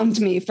around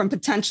me from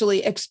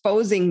potentially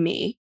exposing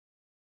me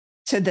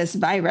to this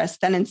virus,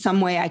 then in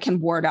some way I can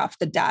ward off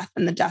the death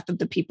and the death of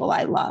the people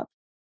I love.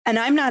 And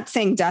I'm not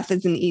saying death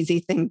is an easy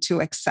thing to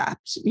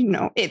accept.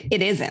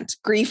 It isn't.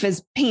 Grief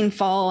is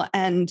painful,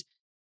 and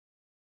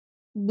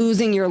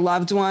losing your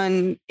loved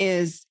one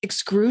is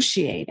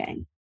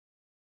excruciating.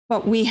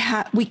 But we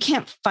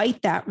can't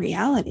fight that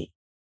reality.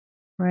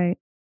 Right.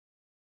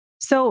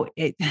 So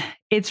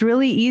it's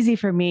really easy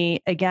for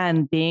me,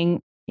 again,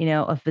 being,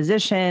 a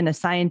physician, a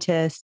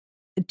scientist,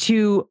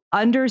 to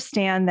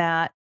understand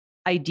that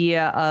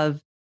idea of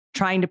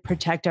trying to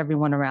protect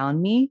everyone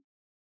around me.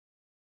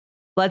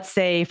 Let's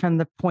say from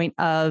the point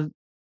of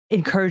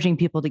encouraging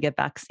people to get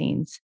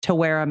vaccines, to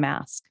wear a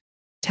mask.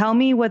 Tell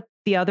me what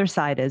the other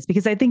side is,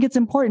 because I think it's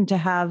important to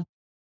have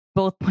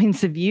both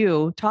points of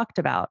view talked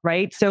about,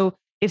 right? So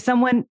if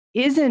someone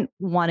isn't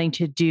wanting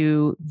to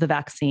do the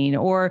vaccine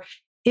or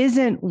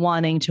isn't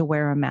wanting to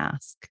wear a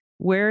mask,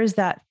 where is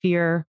that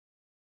fear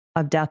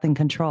of death and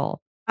control?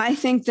 I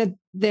think that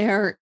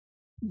they're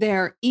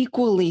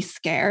equally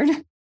scared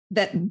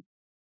that,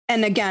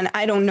 and again,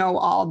 I don't know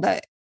all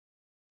the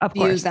Of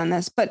views course. on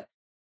this, but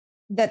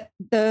that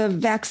the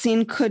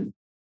vaccine could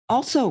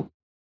also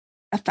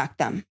affect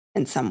them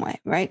in some way,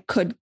 right?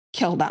 Could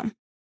kill them.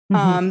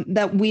 Mhm.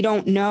 That we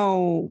don't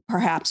know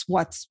perhaps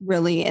what's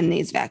really in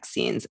these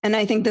vaccines. And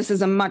I think this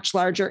is a much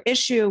larger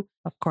issue.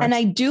 Of And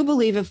I course. do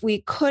believe if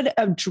we could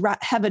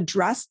have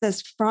addressed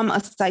this from a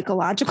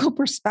psychological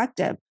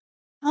perspective,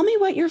 tell me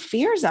what your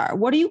fears are.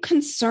 What are you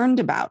concerned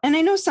about? And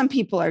I know some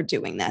people are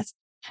doing this.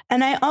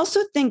 And I also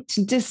think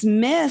to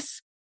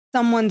dismiss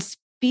someone's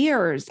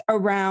fears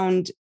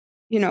around,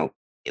 you know,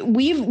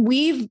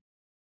 we've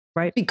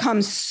Right.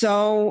 become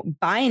so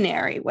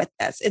binary with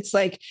this. It's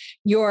like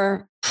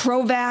you're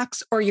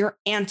pro-vax or you're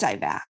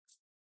anti-vax.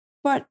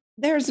 But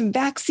there's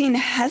vaccine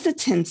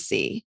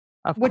hesitancy,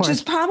 Of which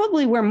is course.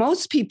 probably where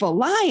most people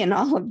lie in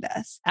all of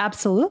this.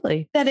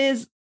 Absolutely. That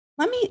is,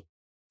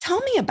 tell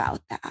me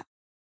about that.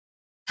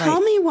 Tell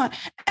Right. me what,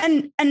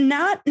 and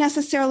not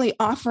necessarily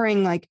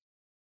offering like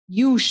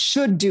you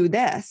should do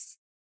this,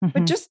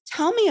 but Mhm. just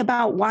tell me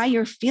about why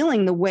you're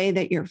feeling the way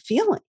that you're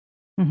feeling.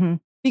 Mhm.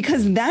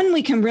 Because then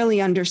we can really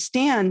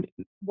understand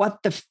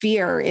what the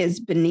fear is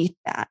beneath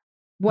that.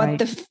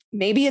 Right.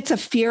 Maybe it's a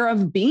fear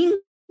of being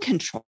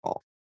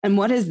controlled. And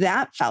what has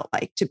that felt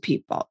like to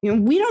people?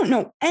 We don't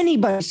know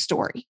anybody's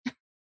story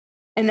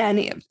in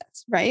any of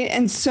this, right?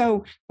 And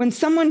so when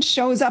someone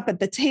shows up at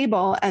the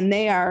table and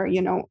they are,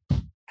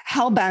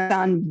 hell bent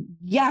on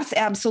yes,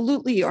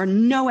 absolutely, or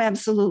no,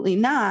 absolutely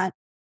not,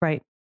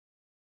 Right.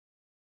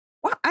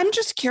 well, I'm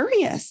just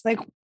curious. Like,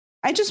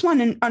 I just want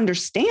to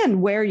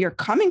understand where you're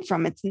coming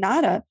from. It's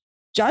not a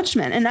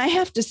judgment. And I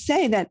have to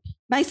say that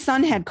my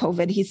son had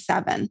COVID. He's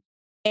 7.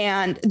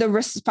 And the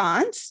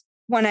response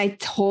when I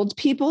told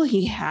people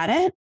he had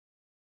it,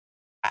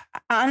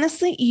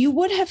 honestly, you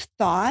would have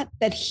thought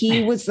that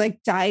he was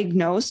like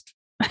diagnosed,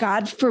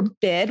 God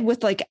forbid,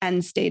 with like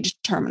end stage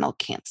terminal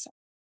cancer.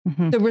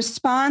 Mhm. The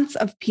response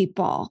of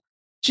people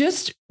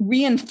just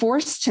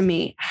reinforced to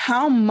me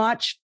how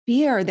much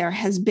fear there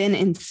has been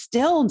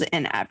instilled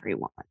in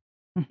everyone.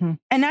 Mhm.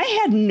 And I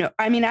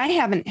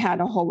haven't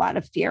had a whole lot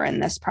of fear in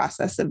this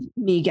process of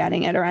me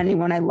getting it or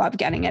anyone I love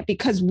getting it,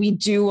 because we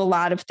do a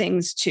lot of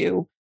things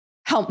to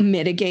help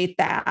mitigate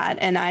that.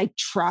 And I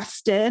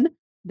trusted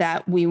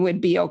that we would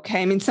be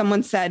okay. I mean,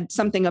 someone said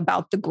something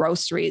about the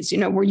groceries,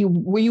 were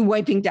you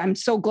wiping down? I'm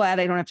so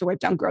glad I don't have to wipe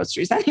down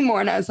groceries anymore.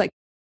 And I was like,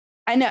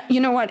 I know, you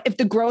know what, if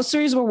the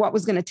groceries were what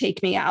was going to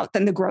take me out,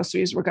 then the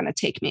groceries were going to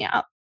take me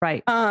out.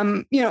 Right.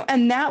 And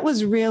that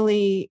was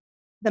really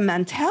the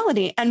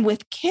mentality. And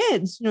with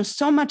kids,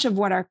 so much of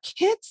what our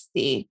kids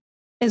see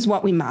is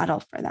what we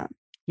model for them.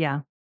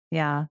 Yeah.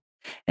 Yeah.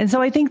 And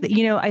so I think that,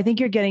 I think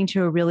you're getting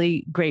to a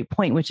really great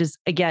point, which is,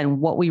 again,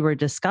 what we were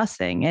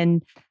discussing.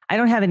 And I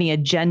don't have any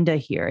agenda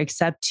here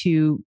except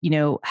to,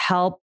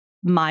 help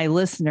my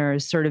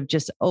listeners sort of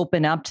just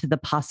open up to the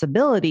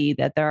possibility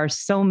that there are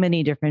so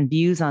many different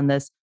views on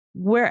this,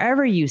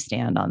 wherever you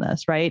stand on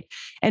this, right?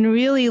 And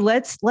really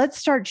let's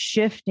start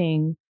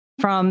shifting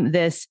from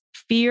this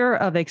fear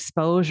of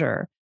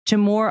exposure to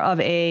more of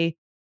a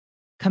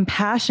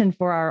compassion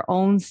for our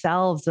own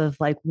selves of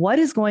like, what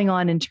is going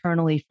on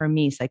internally for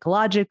me,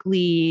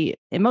 psychologically,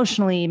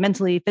 emotionally,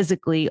 mentally,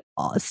 physically,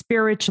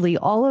 spiritually,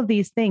 all of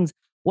these things.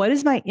 What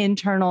is my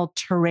internal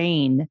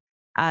terrain?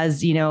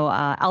 As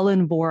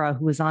Ellen Vora,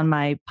 who was on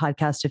my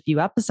podcast a few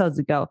episodes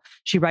ago,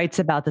 she writes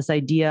about this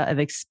idea of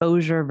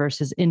exposure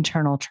versus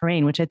internal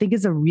terrain, which I think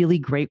is a really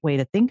great way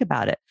to think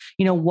about it.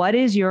 What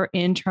is your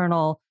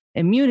internal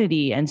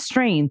immunity and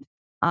strength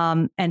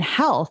and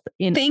health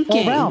in all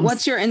Thinking, realms?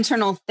 what's your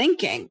internal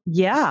thinking?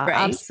 Yeah, Right.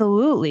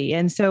 absolutely.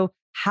 And so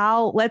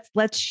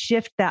let's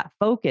shift that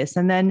focus.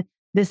 And then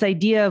this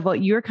idea of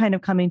what you're kind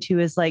of coming to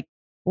is like,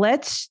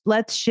 let's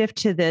shift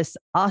to this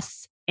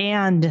us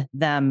and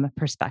them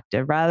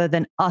perspective rather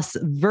than us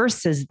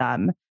versus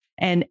them,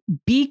 and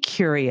be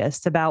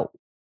curious about,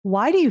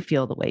 why do you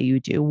feel the way you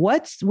do?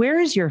 Where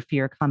is your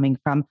fear coming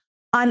from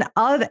on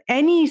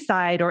any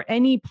side or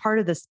any part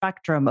of the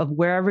spectrum of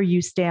wherever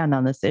you stand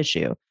on this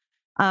issue?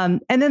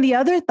 And then the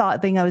other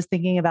thing I was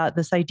thinking about,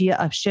 this idea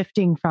of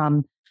shifting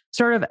from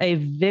sort of a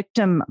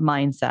victim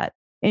mindset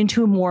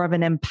into more of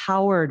an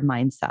empowered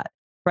mindset,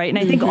 right? And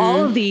I think all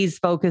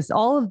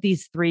Mm-hmm. of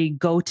these three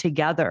go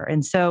together.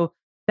 And so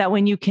that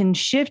when you can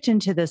shift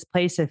into this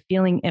place of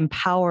feeling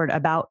empowered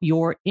about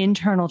your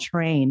internal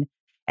terrain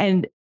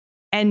and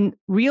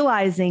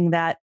realizing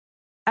that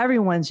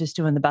everyone's just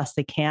doing the best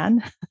they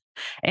can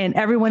and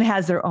everyone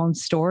has their own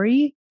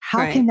story.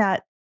 How can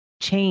that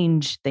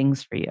change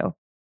things for you?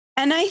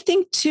 And I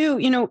think too,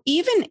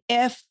 even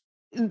if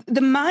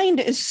the mind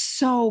is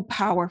so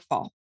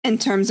powerful in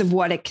terms of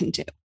what it can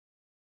do.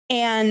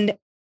 And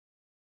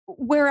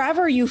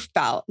wherever you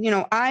felt,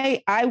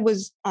 I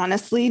was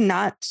honestly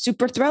not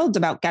super thrilled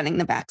about getting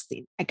the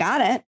vaccine. I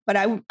got it, but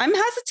I'm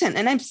hesitant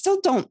and I still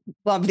don't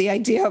love the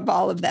idea of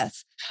all of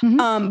this.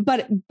 Mm-hmm.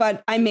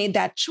 But I made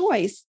that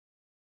choice.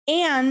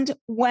 And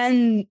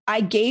when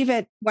I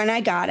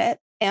got it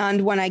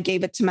and when I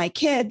gave it to my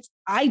kids,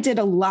 I did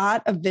a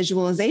lot of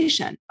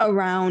visualization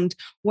around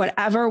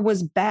whatever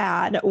was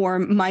bad or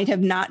might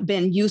have not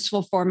been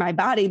useful for my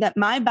body, that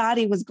my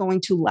body was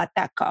going to let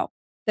that go,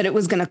 that it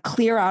was going to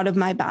clear out of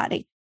my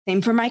body.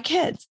 Same for my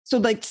kids. So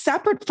like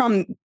separate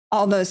from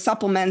all the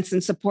supplements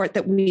and support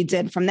that we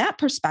did from that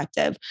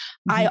perspective,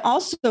 I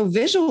also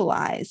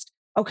visualized,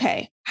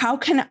 okay, how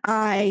can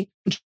I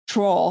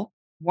control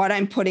what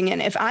I'm putting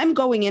in? If I'm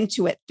going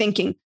into it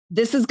thinking,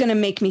 this is going to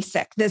make me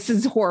sick, this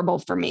is horrible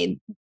for me,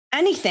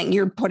 anything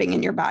you're putting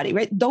in your body,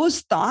 right?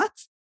 Those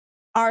thoughts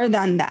are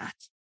then that.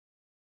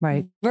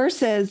 Right.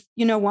 Versus,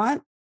 you know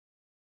what?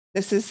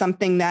 This is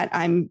something that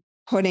I'm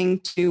putting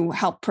to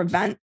help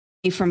prevent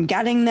me from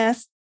getting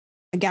this.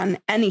 Again,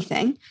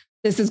 anything.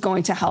 This is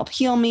going to help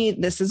heal me.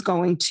 This is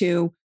going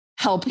to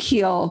help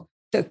heal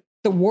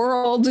the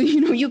world.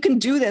 You can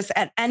do this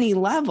at any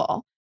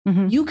level.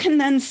 You can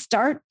then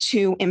start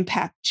to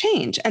impact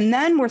change. And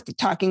then we're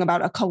talking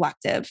about a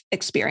collective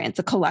experience,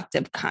 a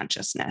collective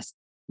consciousness.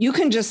 You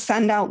can just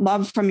send out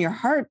love from your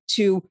heart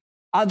to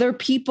other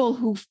people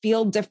who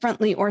feel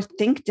differently or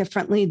think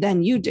differently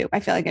than you do.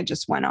 I feel like I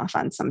just went off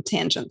on some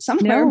tangent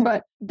somewhere,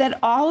 but that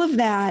all of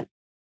that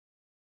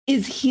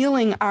is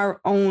healing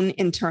our own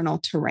internal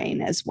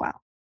terrain as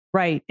well.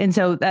 Right. And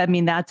so, I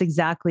mean, that's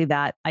exactly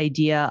that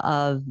idea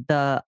of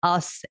the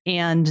us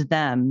and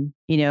them,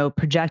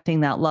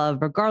 projecting that love,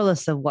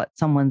 regardless of what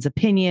someone's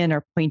opinion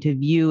or point of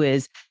view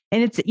is.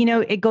 And it's,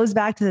 it goes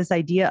back to this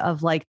idea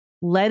of like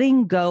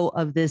letting go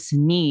of this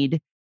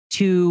need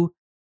to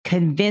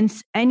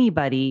convince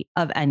anybody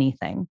of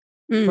anything.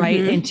 Right.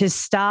 And to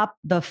stop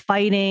the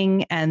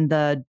fighting and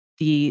the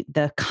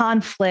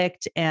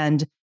conflict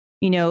and,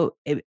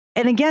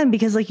 and again,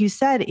 because like you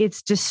said,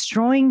 it's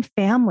destroying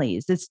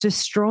families. It's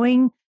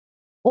destroying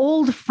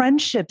old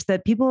friendships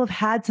that people have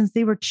had since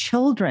they were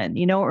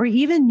children, or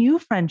even new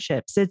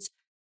friendships.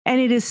 And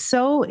it is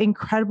so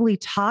incredibly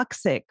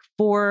toxic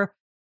for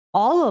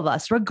all of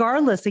us,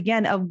 regardless,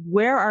 again, of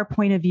where our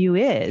point of view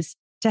is,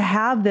 to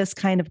have this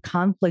kind of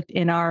conflict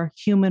in our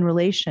human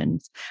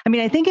relations. I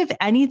mean, I think if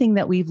anything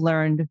that we've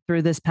learned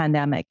through this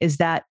pandemic is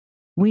that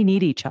we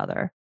need each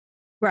other.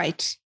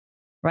 Right.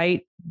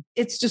 Right.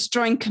 It's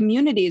destroying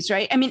communities,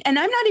 right? I mean, and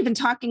I'm not even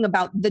talking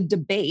about the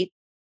debate.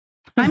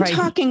 I'm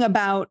talking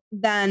about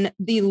then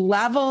the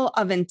level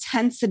of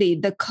intensity,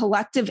 the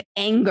collective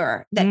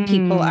anger that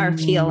people are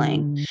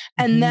feeling.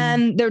 And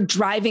then they're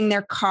driving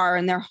their car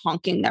and they're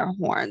honking their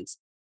horns.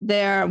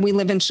 We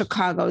live in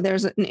Chicago.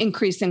 There's an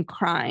increase in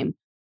crime.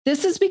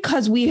 This is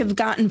because we have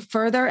gotten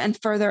further and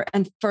further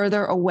and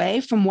further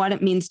away from what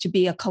it means to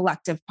be a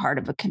collective part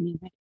of a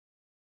community.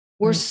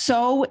 We're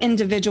so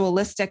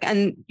individualistic.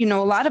 And, a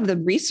lot of the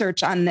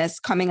research on this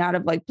coming out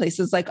of like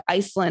places like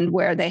Iceland,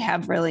 where they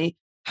have really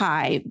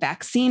high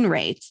vaccine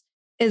rates,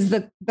 is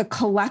the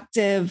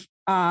collective,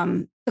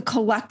 the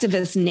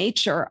collectivist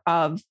nature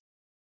of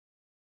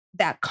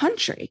that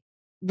country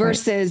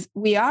versus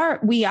we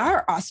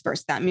are us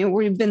versus them.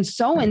 We've been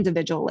so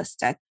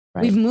individualistic.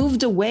 We've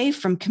moved away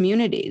from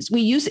communities.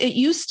 It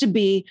used to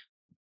be,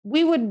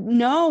 we would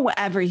know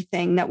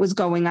everything that was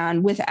going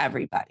on with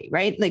everybody,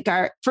 right? Like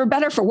for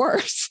better, for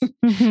worse.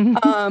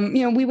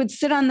 We would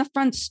sit on the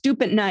front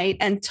stoop at night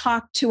and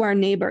talk to our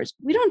neighbors.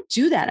 We don't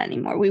do that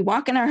anymore. We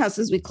walk in our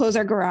houses, we close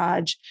our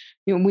garage,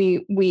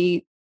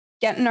 we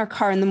get in our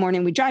car in the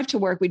morning, we drive to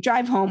work, we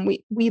drive home.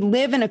 We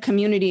live in a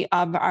community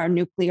of our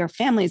nuclear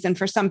families. And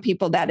for some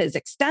people that is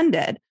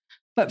extended,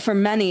 but for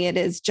many it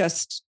is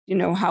just,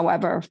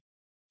 however,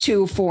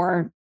 2,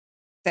 4,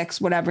 6,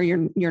 whatever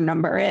your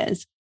number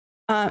is.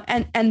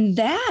 And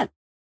that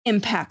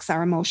impacts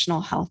our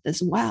emotional health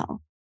as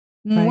well.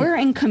 When we're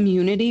in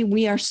community,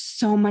 we are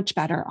so much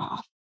better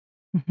off.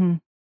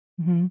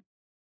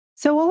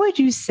 So what would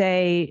you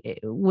say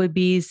would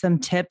be some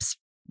tips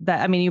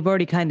that, I mean, you've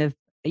already kind of,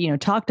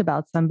 talked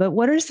about some, but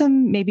what are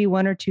some, maybe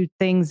 1 or 2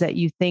 things that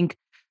you think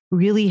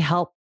really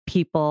help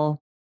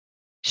people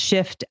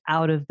shift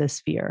out of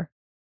this fear?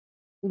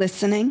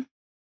 Listening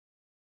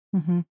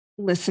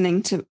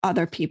to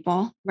other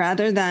people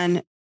rather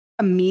than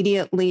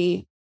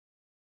immediately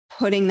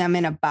putting them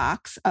in a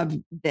box of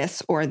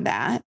this or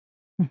that,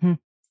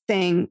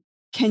 saying,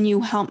 can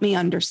you help me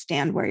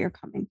understand where you're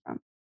coming from?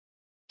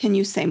 Can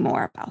you say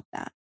more about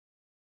that?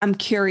 I'm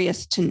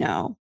curious to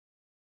know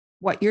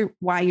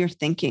why you're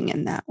thinking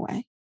in that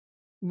way,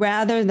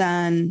 rather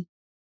than,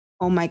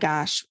 oh my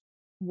gosh,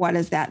 what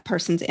is that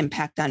person's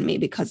impact on me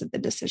because of the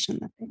decision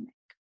that they make?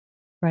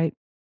 Right.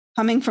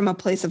 coming from a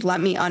place of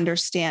let me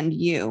understand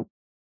you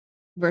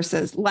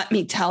versus let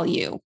me tell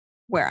you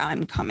where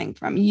I'm coming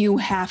from. You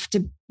have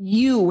to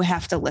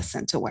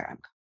listen to where I'm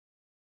coming.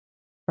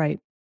 Right.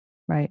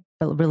 Right.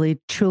 But really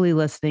truly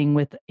listening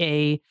with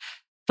a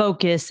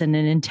focus and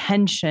an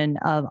intention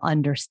of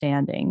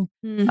understanding,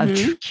 of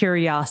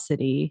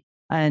curiosity,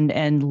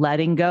 and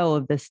letting go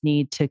of this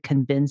need to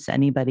convince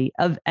anybody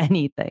of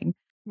anything.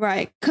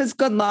 Right. Because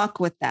good luck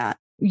with that.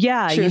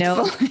 Yeah.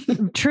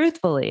 Truthfully.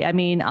 Truthfully, I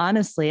mean,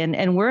 honestly,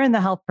 and we're in the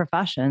health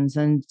professions.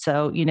 And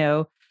so,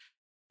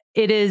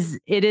 it is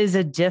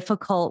a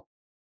difficult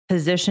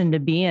position to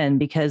be in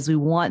because we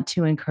want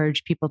to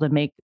encourage people to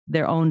make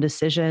their own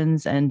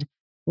decisions and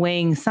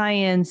weighing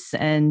science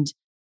and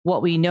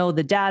what we know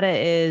the data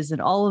is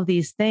and all of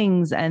these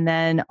things. And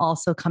then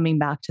also coming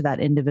back to that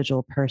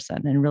individual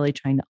person and really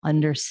trying to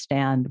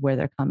understand where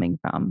they're coming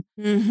from.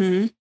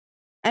 Mm-hmm.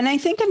 And I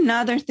think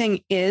another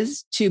thing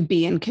is to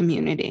be in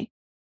community.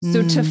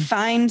 So to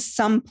find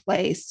some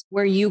place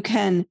where you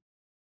can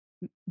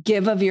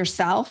give of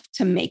yourself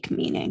to make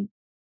meaning.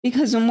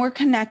 Because when we're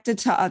connected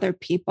to other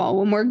people,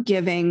 when we're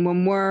giving,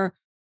 when we're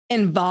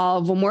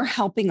involved, when we're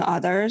helping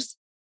others,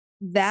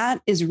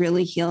 that is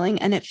really healing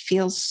and it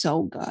feels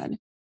so good.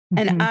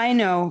 And I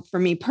know for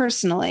me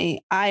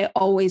personally, I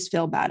always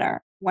feel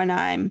better when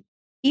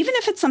even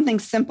if it's something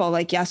simple,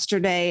 like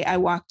yesterday, I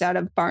walked out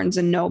of Barnes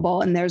and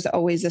Noble and there's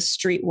always a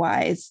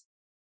streetwise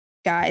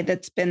guy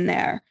that's been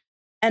there.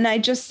 And I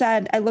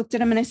looked at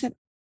him and I said,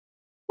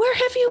 where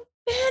have you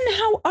been?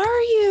 How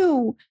are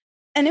you?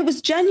 And it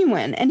was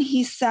genuine. And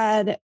he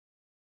said,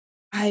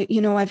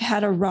 I've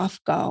had a rough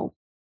go.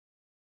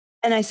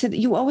 And I said,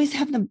 you always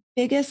have the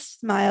biggest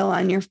smile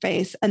on your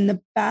face and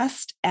the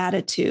best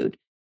attitude.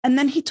 And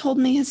then he told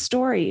me his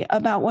story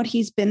about what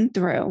he's been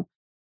through.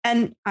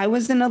 And I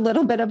was in a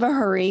little bit of a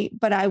hurry,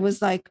 but I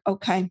was like,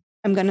 okay,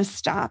 I'm going to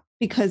stop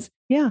because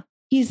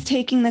he's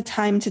taking the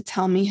time to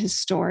tell me his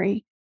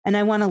story. And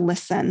I want to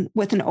listen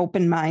with an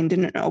open mind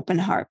and an open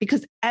heart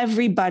because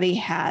everybody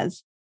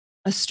has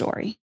a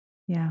story.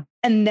 Yeah.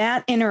 And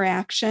that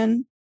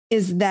interaction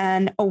is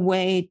then a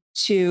way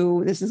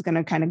this is going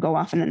to kind of go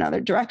off in another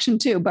direction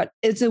too, but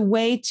it's a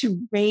way to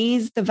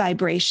raise the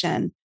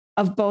vibration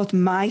of both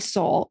my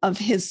soul, of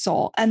his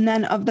soul, and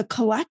then of the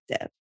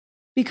collective,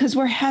 because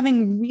we're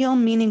having real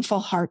meaningful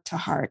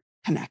heart-to-heart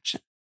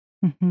connection.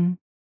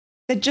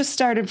 That just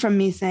started from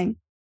me saying,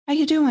 how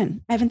you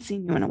doing? I haven't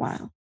seen you in a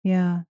while.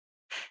 Yeah.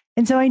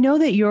 And so I know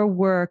that your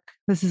work,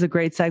 this is a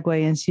great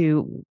segue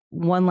into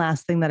one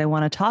last thing that I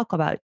want to talk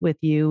about with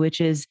you, which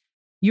is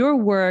your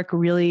work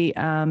really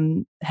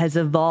has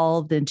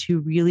evolved into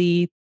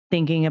really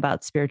thinking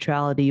about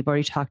spirituality. You've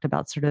already talked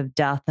about sort of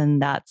death,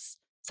 and that's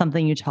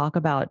something you talk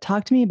about.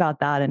 Talk to me about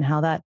that and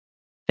how that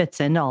fits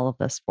into all of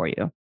this for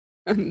you.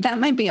 That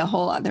might be a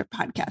whole other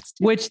podcast.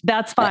 Which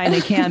that's fine.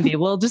 It can be.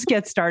 We'll just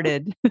get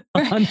started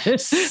on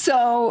this.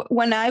 So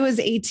when I was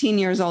 18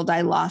 years old,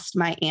 I lost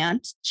my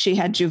aunt. She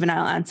had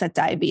juvenile onset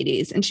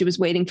diabetes and she was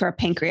waiting for a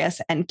pancreas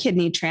and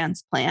kidney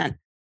transplant.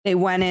 They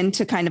went in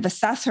to kind of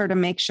assess her to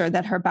make sure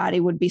that her body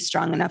would be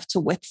strong enough to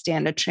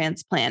withstand a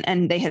transplant.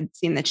 And they had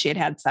seen that she had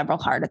had several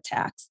heart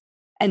attacks.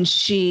 And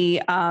she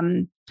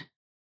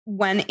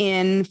went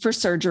in for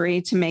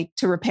surgery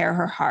to repair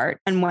her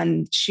heart. And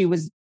when she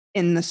was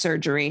in the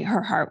surgery,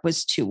 her heart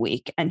was too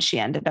weak and she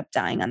ended up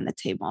dying on the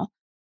table.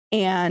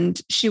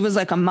 And she was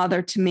like a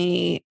mother to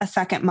me, a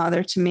second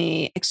mother to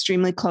me,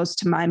 extremely close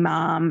to my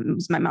mom. It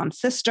was my mom's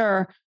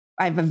sister.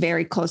 I have a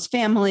very close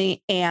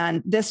family.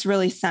 And this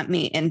really sent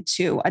me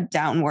into a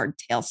downward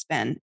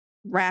tailspin,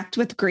 racked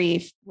with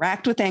grief,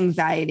 racked with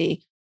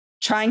anxiety,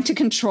 trying to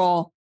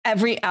control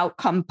every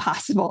outcome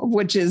possible,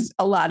 which is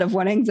a lot of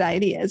what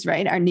anxiety is,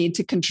 right? Our need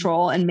to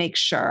control and make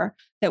sure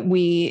that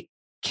we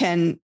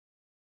can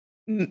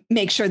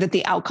make sure that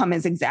the outcome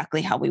is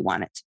exactly how we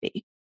want it to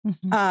be.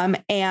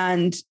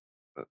 And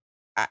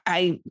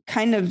I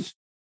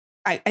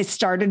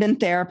started in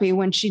therapy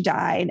when she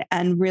died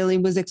and really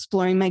was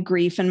exploring my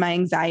grief and my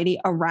anxiety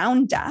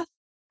around death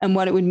and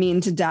what it would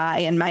mean to die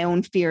and my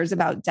own fears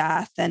about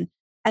death. And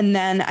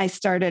then I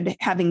started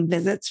having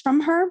visits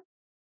from her.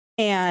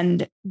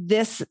 And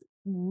this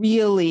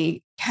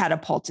really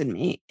catapulted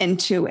me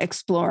into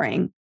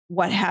exploring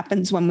what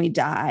happens when we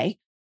die,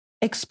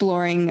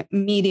 exploring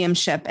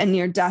mediumship and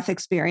near-death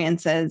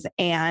experiences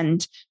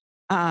and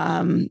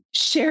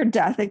shared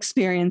death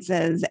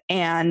experiences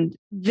and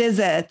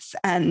visits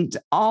and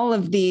all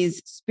of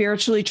these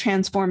spiritually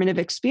transformative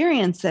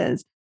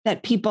experiences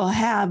that people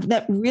have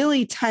that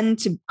really tend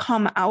to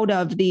come out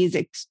of these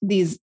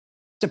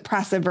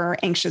depressive or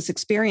anxious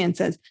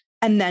experiences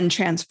and then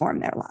transform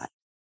their lives.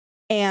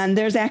 And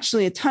there's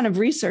actually a ton of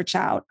research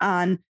out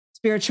on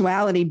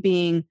spirituality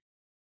being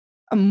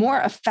a more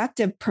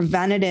effective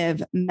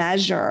preventative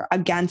measure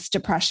against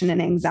depression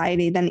and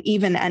anxiety than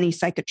even any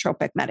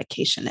psychotropic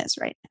medication is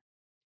right now.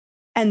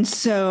 And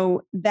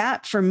so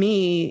that for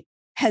me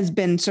has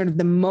been sort of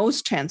the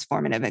most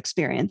transformative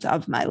experience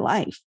of my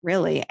life,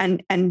 really.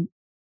 And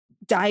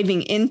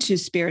diving into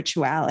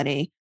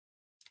spirituality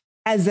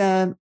as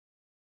a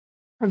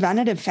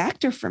preventative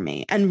factor for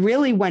me. And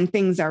really, when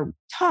things are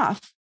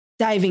tough,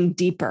 diving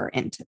deeper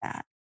into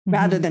that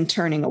rather than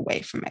turning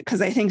away from it.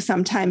 Because I think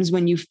sometimes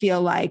when you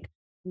feel like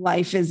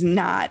life is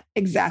not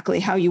exactly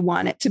how you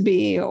want it to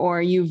be,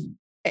 or you've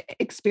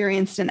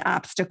experienced an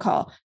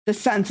obstacle, the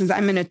sense is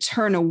I'm going to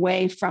turn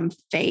away from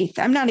faith.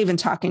 I'm not even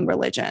talking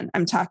religion.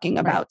 I'm talking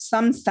about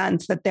some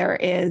sense that there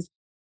is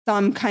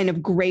some kind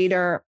of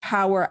greater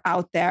power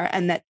out there,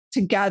 and that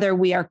together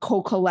we are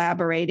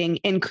co-collaborating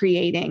in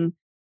creating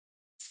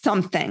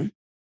something.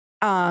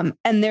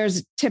 And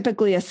there's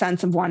typically a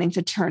sense of wanting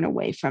to turn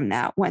away from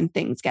that when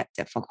things get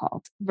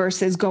difficult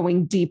versus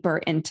going deeper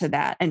into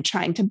that and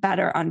trying to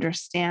better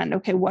understand,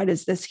 okay, what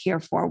is this here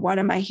for? What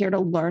am I here to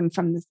learn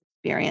from this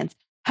experience?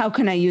 How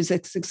can I use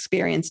this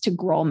experience to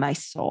grow my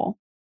soul?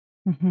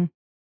 Mm-hmm.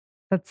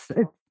 It's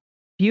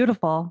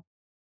beautiful.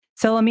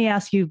 So let me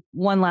ask you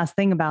one last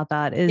thing about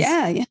that is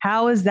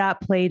how has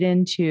that played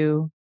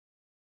into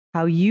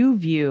how you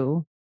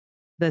view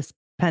this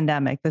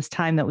pandemic, this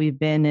time that we've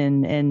been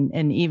in,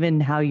 and even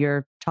how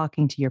you're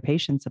talking to your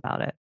patients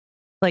about it?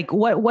 Like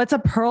what's a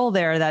pearl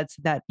there that,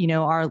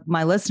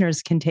 my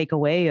listeners can take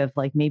away of,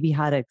 like, maybe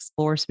how to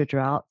explore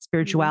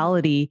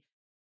spirituality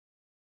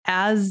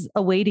as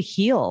a way to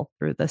heal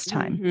through this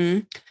time? Mm-hmm.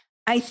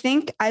 I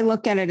think I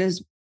look at it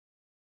as,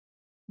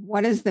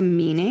 what is the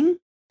meaning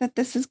that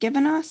this has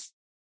given us?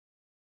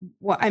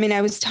 Well, I mean,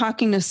 I was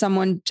talking to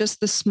someone just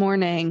this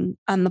morning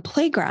on the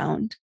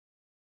playground,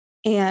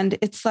 and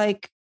it's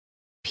like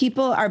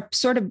people are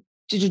sort of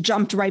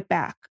jumped right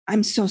back.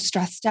 I'm so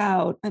stressed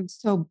out. I'm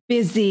so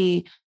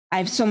busy. I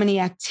have so many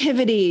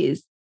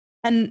activities.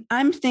 And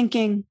I'm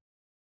thinking,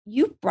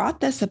 you brought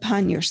this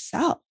upon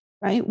yourself,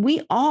 right?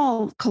 We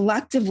all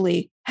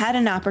collectively had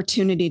an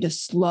opportunity to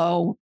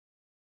slow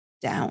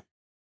down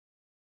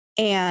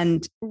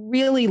and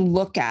really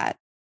look at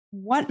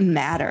what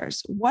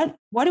matters. What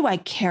do I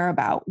care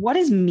about? What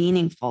is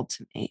meaningful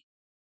to me?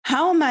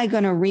 How am I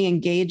going to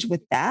re-engage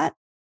with that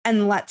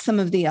and let some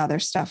of the other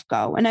stuff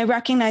go? And I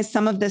recognize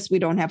some of this we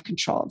don't have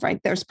control of, right?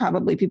 There's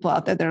probably people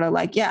out there that are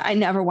like, yeah, I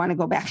never want to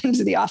go back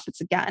into the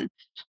office again.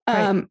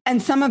 Right.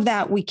 And some of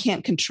that we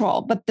can't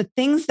control, but the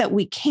things that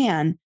we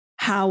can,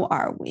 how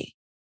are we?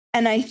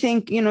 And I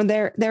think,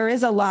 there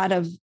is a lot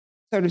of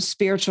sort of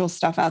spiritual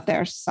stuff out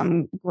there,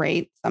 some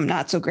great, some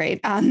not so great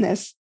on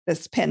this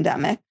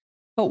pandemic,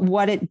 but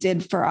what it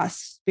did for us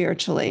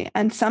spiritually.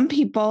 And some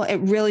people, it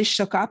really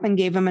shook up and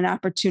gave them an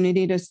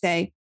opportunity to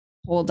say,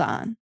 hold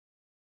on,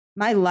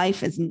 my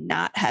life is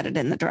not headed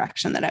in the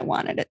direction that I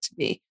wanted it to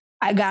be.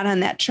 I got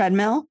on that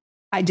treadmill.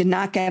 I did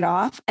not get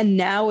off. And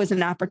now is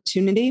an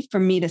opportunity for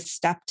me to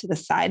step to the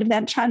side of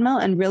that treadmill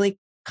and really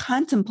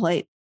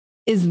contemplate,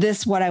 is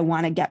this what I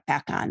want to get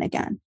back on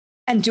again?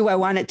 And do I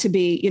want it to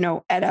be,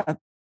 at a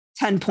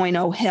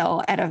 10.0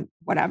 hill at a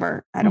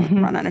whatever, I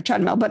don't run on a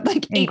treadmill, but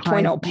like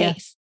 8.0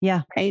 pace.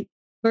 Yeah. Right.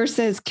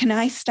 Versus, can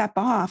I step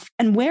off,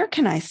 and where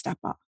can I step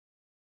off?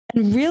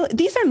 And really,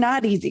 these are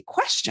not easy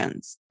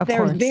questions.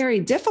 They're very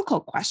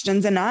difficult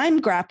questions. And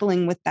I'm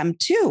grappling with them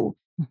too,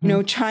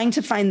 trying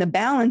to find the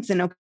balance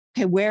in,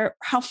 okay,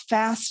 how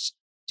fast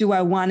do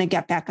I want to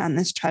get back on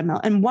this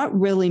treadmill? And what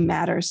really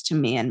matters to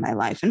me in my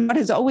life? And what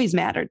has always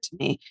mattered to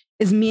me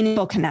is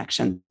meaningful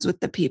connections with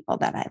the people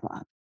that I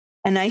love.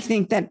 And I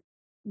think that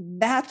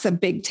that's a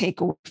big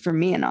takeaway for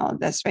me in all of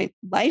this, right?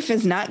 Life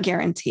is not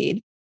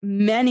guaranteed.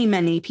 Many,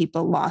 many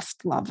people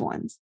lost loved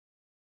ones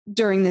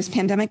during this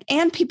pandemic,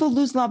 and people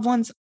lose loved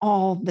ones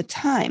all the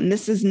time.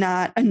 This is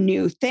not a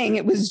new thing.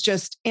 It was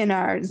just in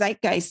our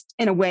zeitgeist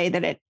in a way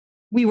that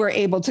we were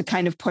able to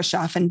kind of push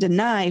off and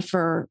deny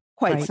for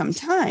quite some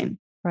time.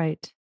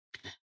 Right.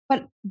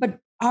 But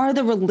are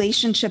the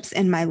relationships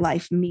in my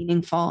life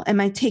meaningful?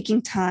 Am I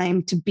taking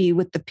time to be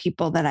with the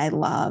people that I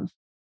love?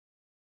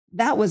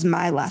 That was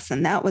my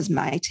lesson. That was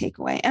my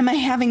takeaway. Am I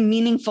having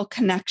meaningful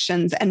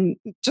connections? And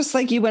just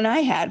like you and I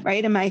had,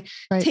 right? Am I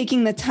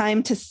taking the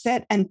time to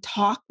sit and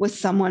talk with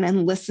someone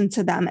and listen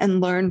to them and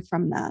learn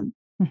from them?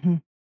 Mm-hmm.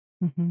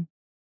 Mm-hmm.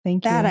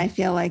 Thank you. That I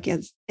feel like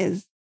is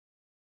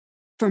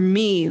for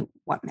me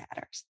what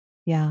matters.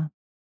 Yeah.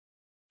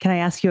 Can I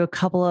ask you a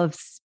couple of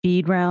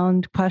speed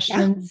round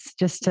questions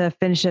just to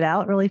finish it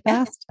out really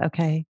fast? Yeah.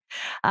 Okay.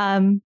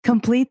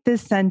 Complete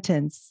this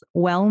sentence.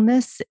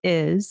 Wellness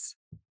is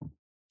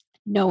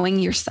knowing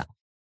yourself.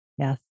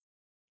 Yes.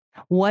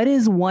 What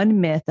is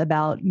one myth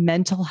about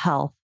mental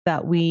health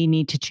that we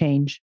need to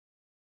change?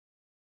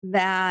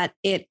 That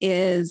it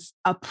is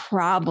a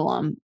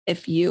problem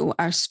if you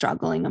are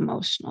struggling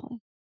emotionally,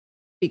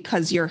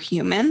 because you're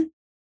human.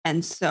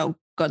 And so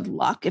good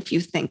luck if you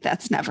think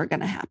that's never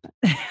going to happen.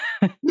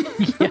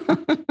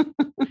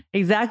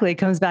 Exactly. It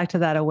comes back to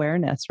that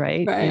awareness,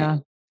 right? Yeah.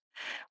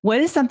 What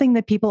is something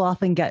that people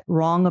often get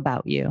wrong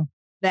about you?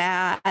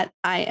 That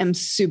I am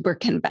super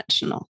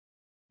conventional.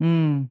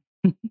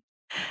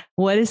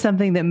 What is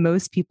something that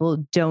most people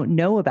don't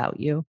know about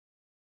you?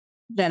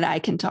 That I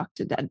can talk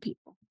to dead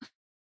people.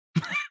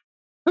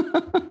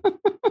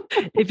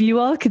 If you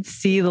all could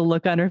see the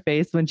look on her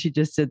face when she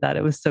just did that,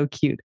 it was so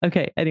cute.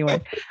 Okay.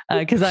 Anyway,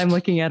 because I'm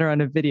looking at her on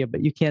a video,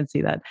 but you can't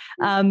see that.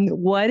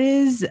 What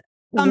is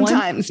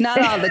sometimes,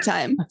 not all the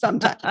time,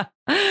 sometimes.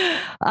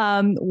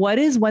 What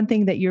is one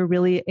thing that you're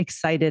really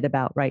excited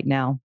about right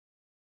now?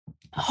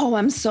 Oh,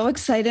 I'm so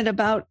excited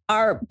about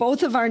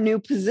both of our new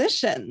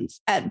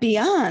positions at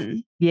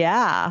Beyond.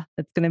 Yeah,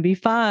 it's going to be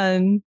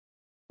fun.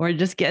 We're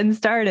just getting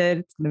started.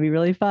 It's going to be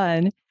really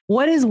fun.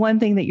 What is one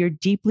thing that you're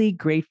deeply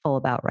grateful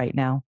about right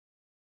now?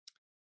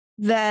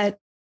 That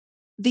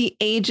the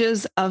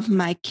ages of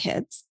my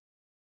kids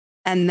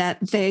and that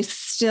they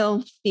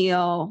still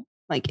feel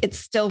like it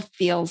still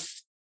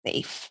feels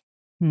safe.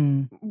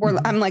 Mm-hmm.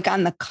 I'm like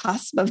on the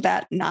cusp of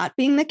that not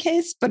being the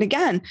case. But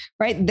again,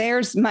 right,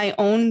 there's my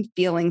own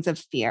feelings of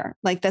fear,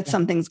 like that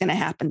something's going to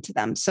happen to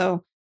them.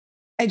 So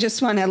I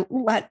just want to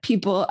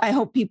I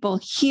hope people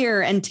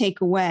hear and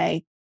take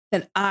away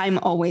that I'm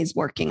always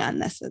working on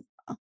this as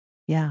well.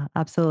 Yeah,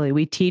 absolutely.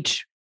 We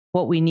teach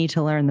what we need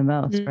to learn the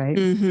most, right?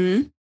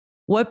 Mm-hmm.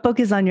 What book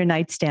is on your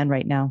nightstand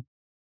right now?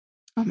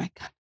 Oh my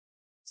God.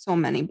 So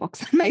many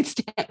books on my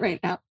nightstand right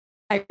now.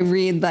 I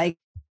read like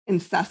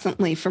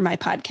incessantly for my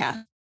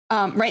podcast.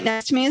 Right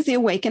next to me is The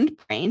Awakened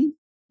Brain,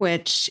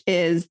 which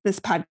is this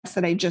podcast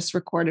that I just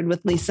recorded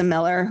with Lisa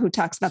Miller, who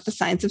talks about the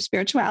science of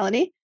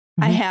spirituality.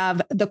 Mm-hmm. I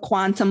have The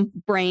Quantum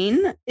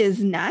Brain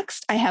is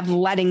next. I have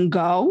Letting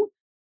Go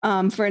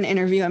for an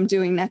interview I'm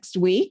doing next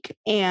week.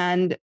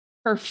 And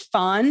for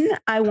fun,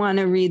 I want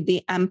to read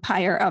The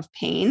Empire of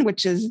Pain,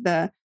 which is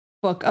the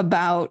book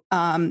about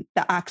the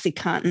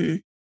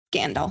OxyContin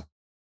scandal.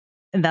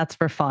 And that's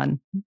for fun.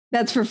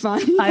 That's for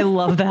fun. I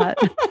love that.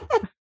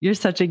 You're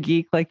such a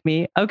geek like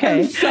me.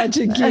 Okay. I'm such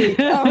a geek.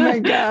 Oh my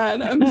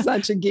God. I'm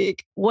such a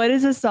geek. What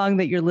is a song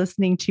that you're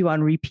listening to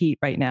on repeat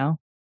right now?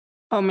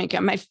 Oh my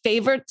God. My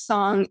favorite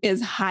song is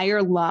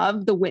Higher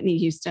Love, the Whitney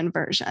Houston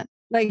version.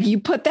 Like you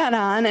put that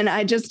on and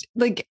I just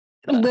like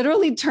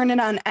literally turn it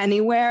on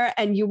anywhere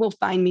and you will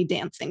find me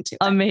dancing to it.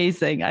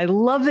 Amazing. I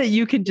love that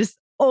you can just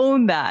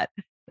own that.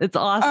 It's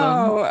awesome.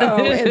 Oh,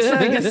 it's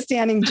like a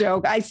standing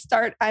joke.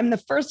 I'm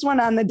the first one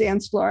on the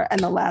dance floor and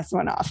the last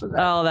one off of it.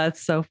 Oh,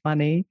 that's so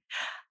funny.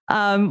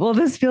 Well,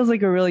 this feels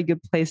like a really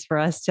good place for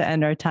us to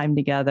end our time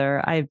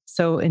together. I've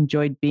so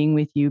enjoyed being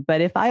with you. But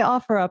if I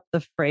offer up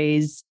the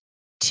phrase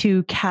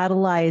to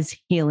catalyze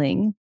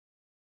healing,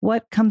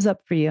 what comes up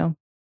for you?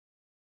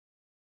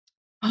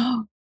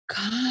 Oh,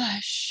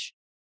 gosh.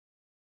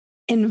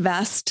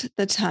 Invest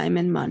the time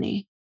and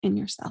money in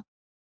yourself.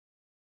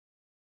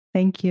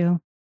 Thank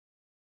you.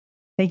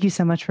 Thank you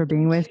so much for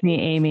being with me,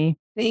 Amy.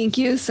 Thank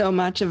you so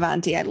much,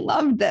 Avanti. I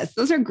love this.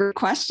 Those are great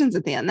questions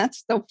at the end.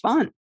 That's so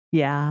fun.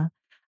 Yeah.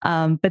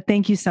 But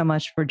thank you so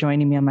much for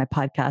joining me on my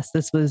podcast.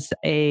 This was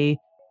a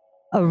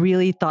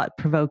really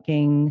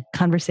thought-provoking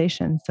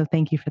conversation. So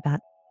thank you for that.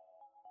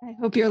 I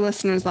hope your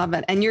listeners love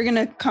it. And you're going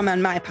to come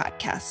on my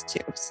podcast too.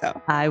 So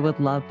I would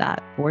love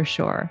that for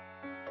sure.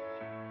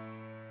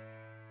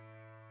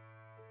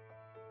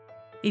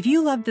 If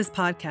you loved this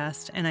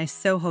podcast, and I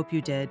so hope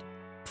you did,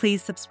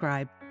 please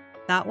subscribe.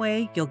 That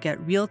way you'll get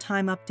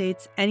real-time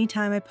updates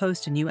anytime I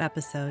post a new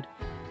episode.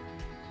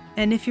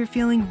 And if you're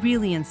feeling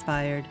really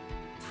inspired,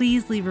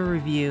 please leave a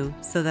review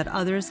so that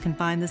others can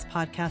find this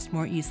podcast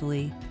more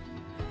easily.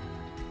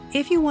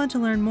 If you want to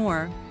learn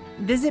more,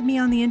 visit me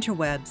on the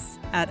interwebs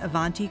at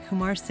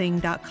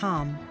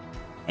avantikumarsingh.com,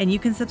 and you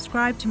can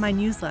subscribe to my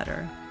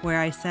newsletter where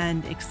I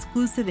send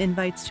exclusive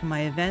invites to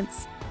my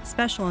events,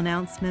 special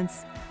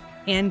announcements,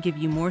 and give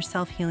you more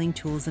self-healing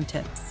tools and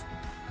tips.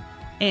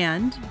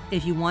 And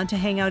if you want to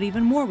hang out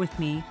even more with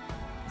me,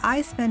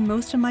 I spend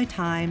most of my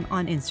time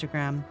on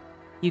Instagram.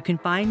 You can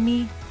find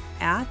me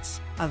at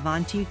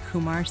Avanti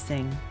Kumar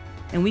Singh,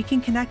 and we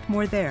can connect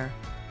more there.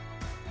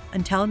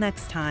 Until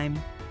next time,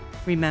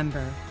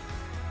 remember,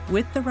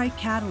 with the right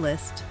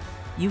catalyst,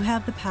 you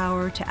have the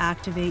power to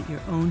activate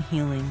your own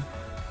healing,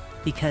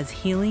 because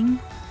healing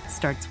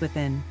starts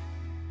within.